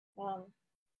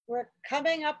 We're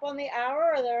coming up on the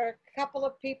hour. Are there a couple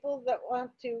of people that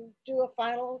want to do a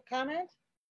final comment?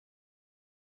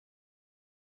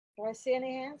 Do I see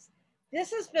any hands?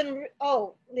 This has been,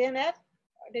 oh, Leonette,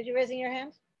 did you raise your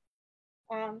hand?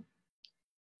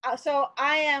 So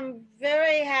I am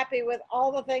very happy with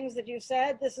all the things that you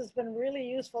said. This has been really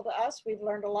useful to us. We've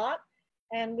learned a lot,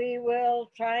 and we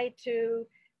will try to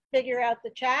figure out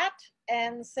the chat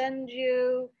and send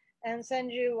you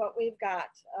what we've got.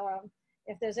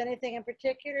 If there's anything in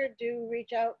particular, do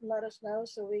reach out and let us know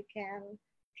so we can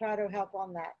try to help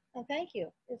on that. And thank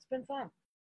you. It's been fun.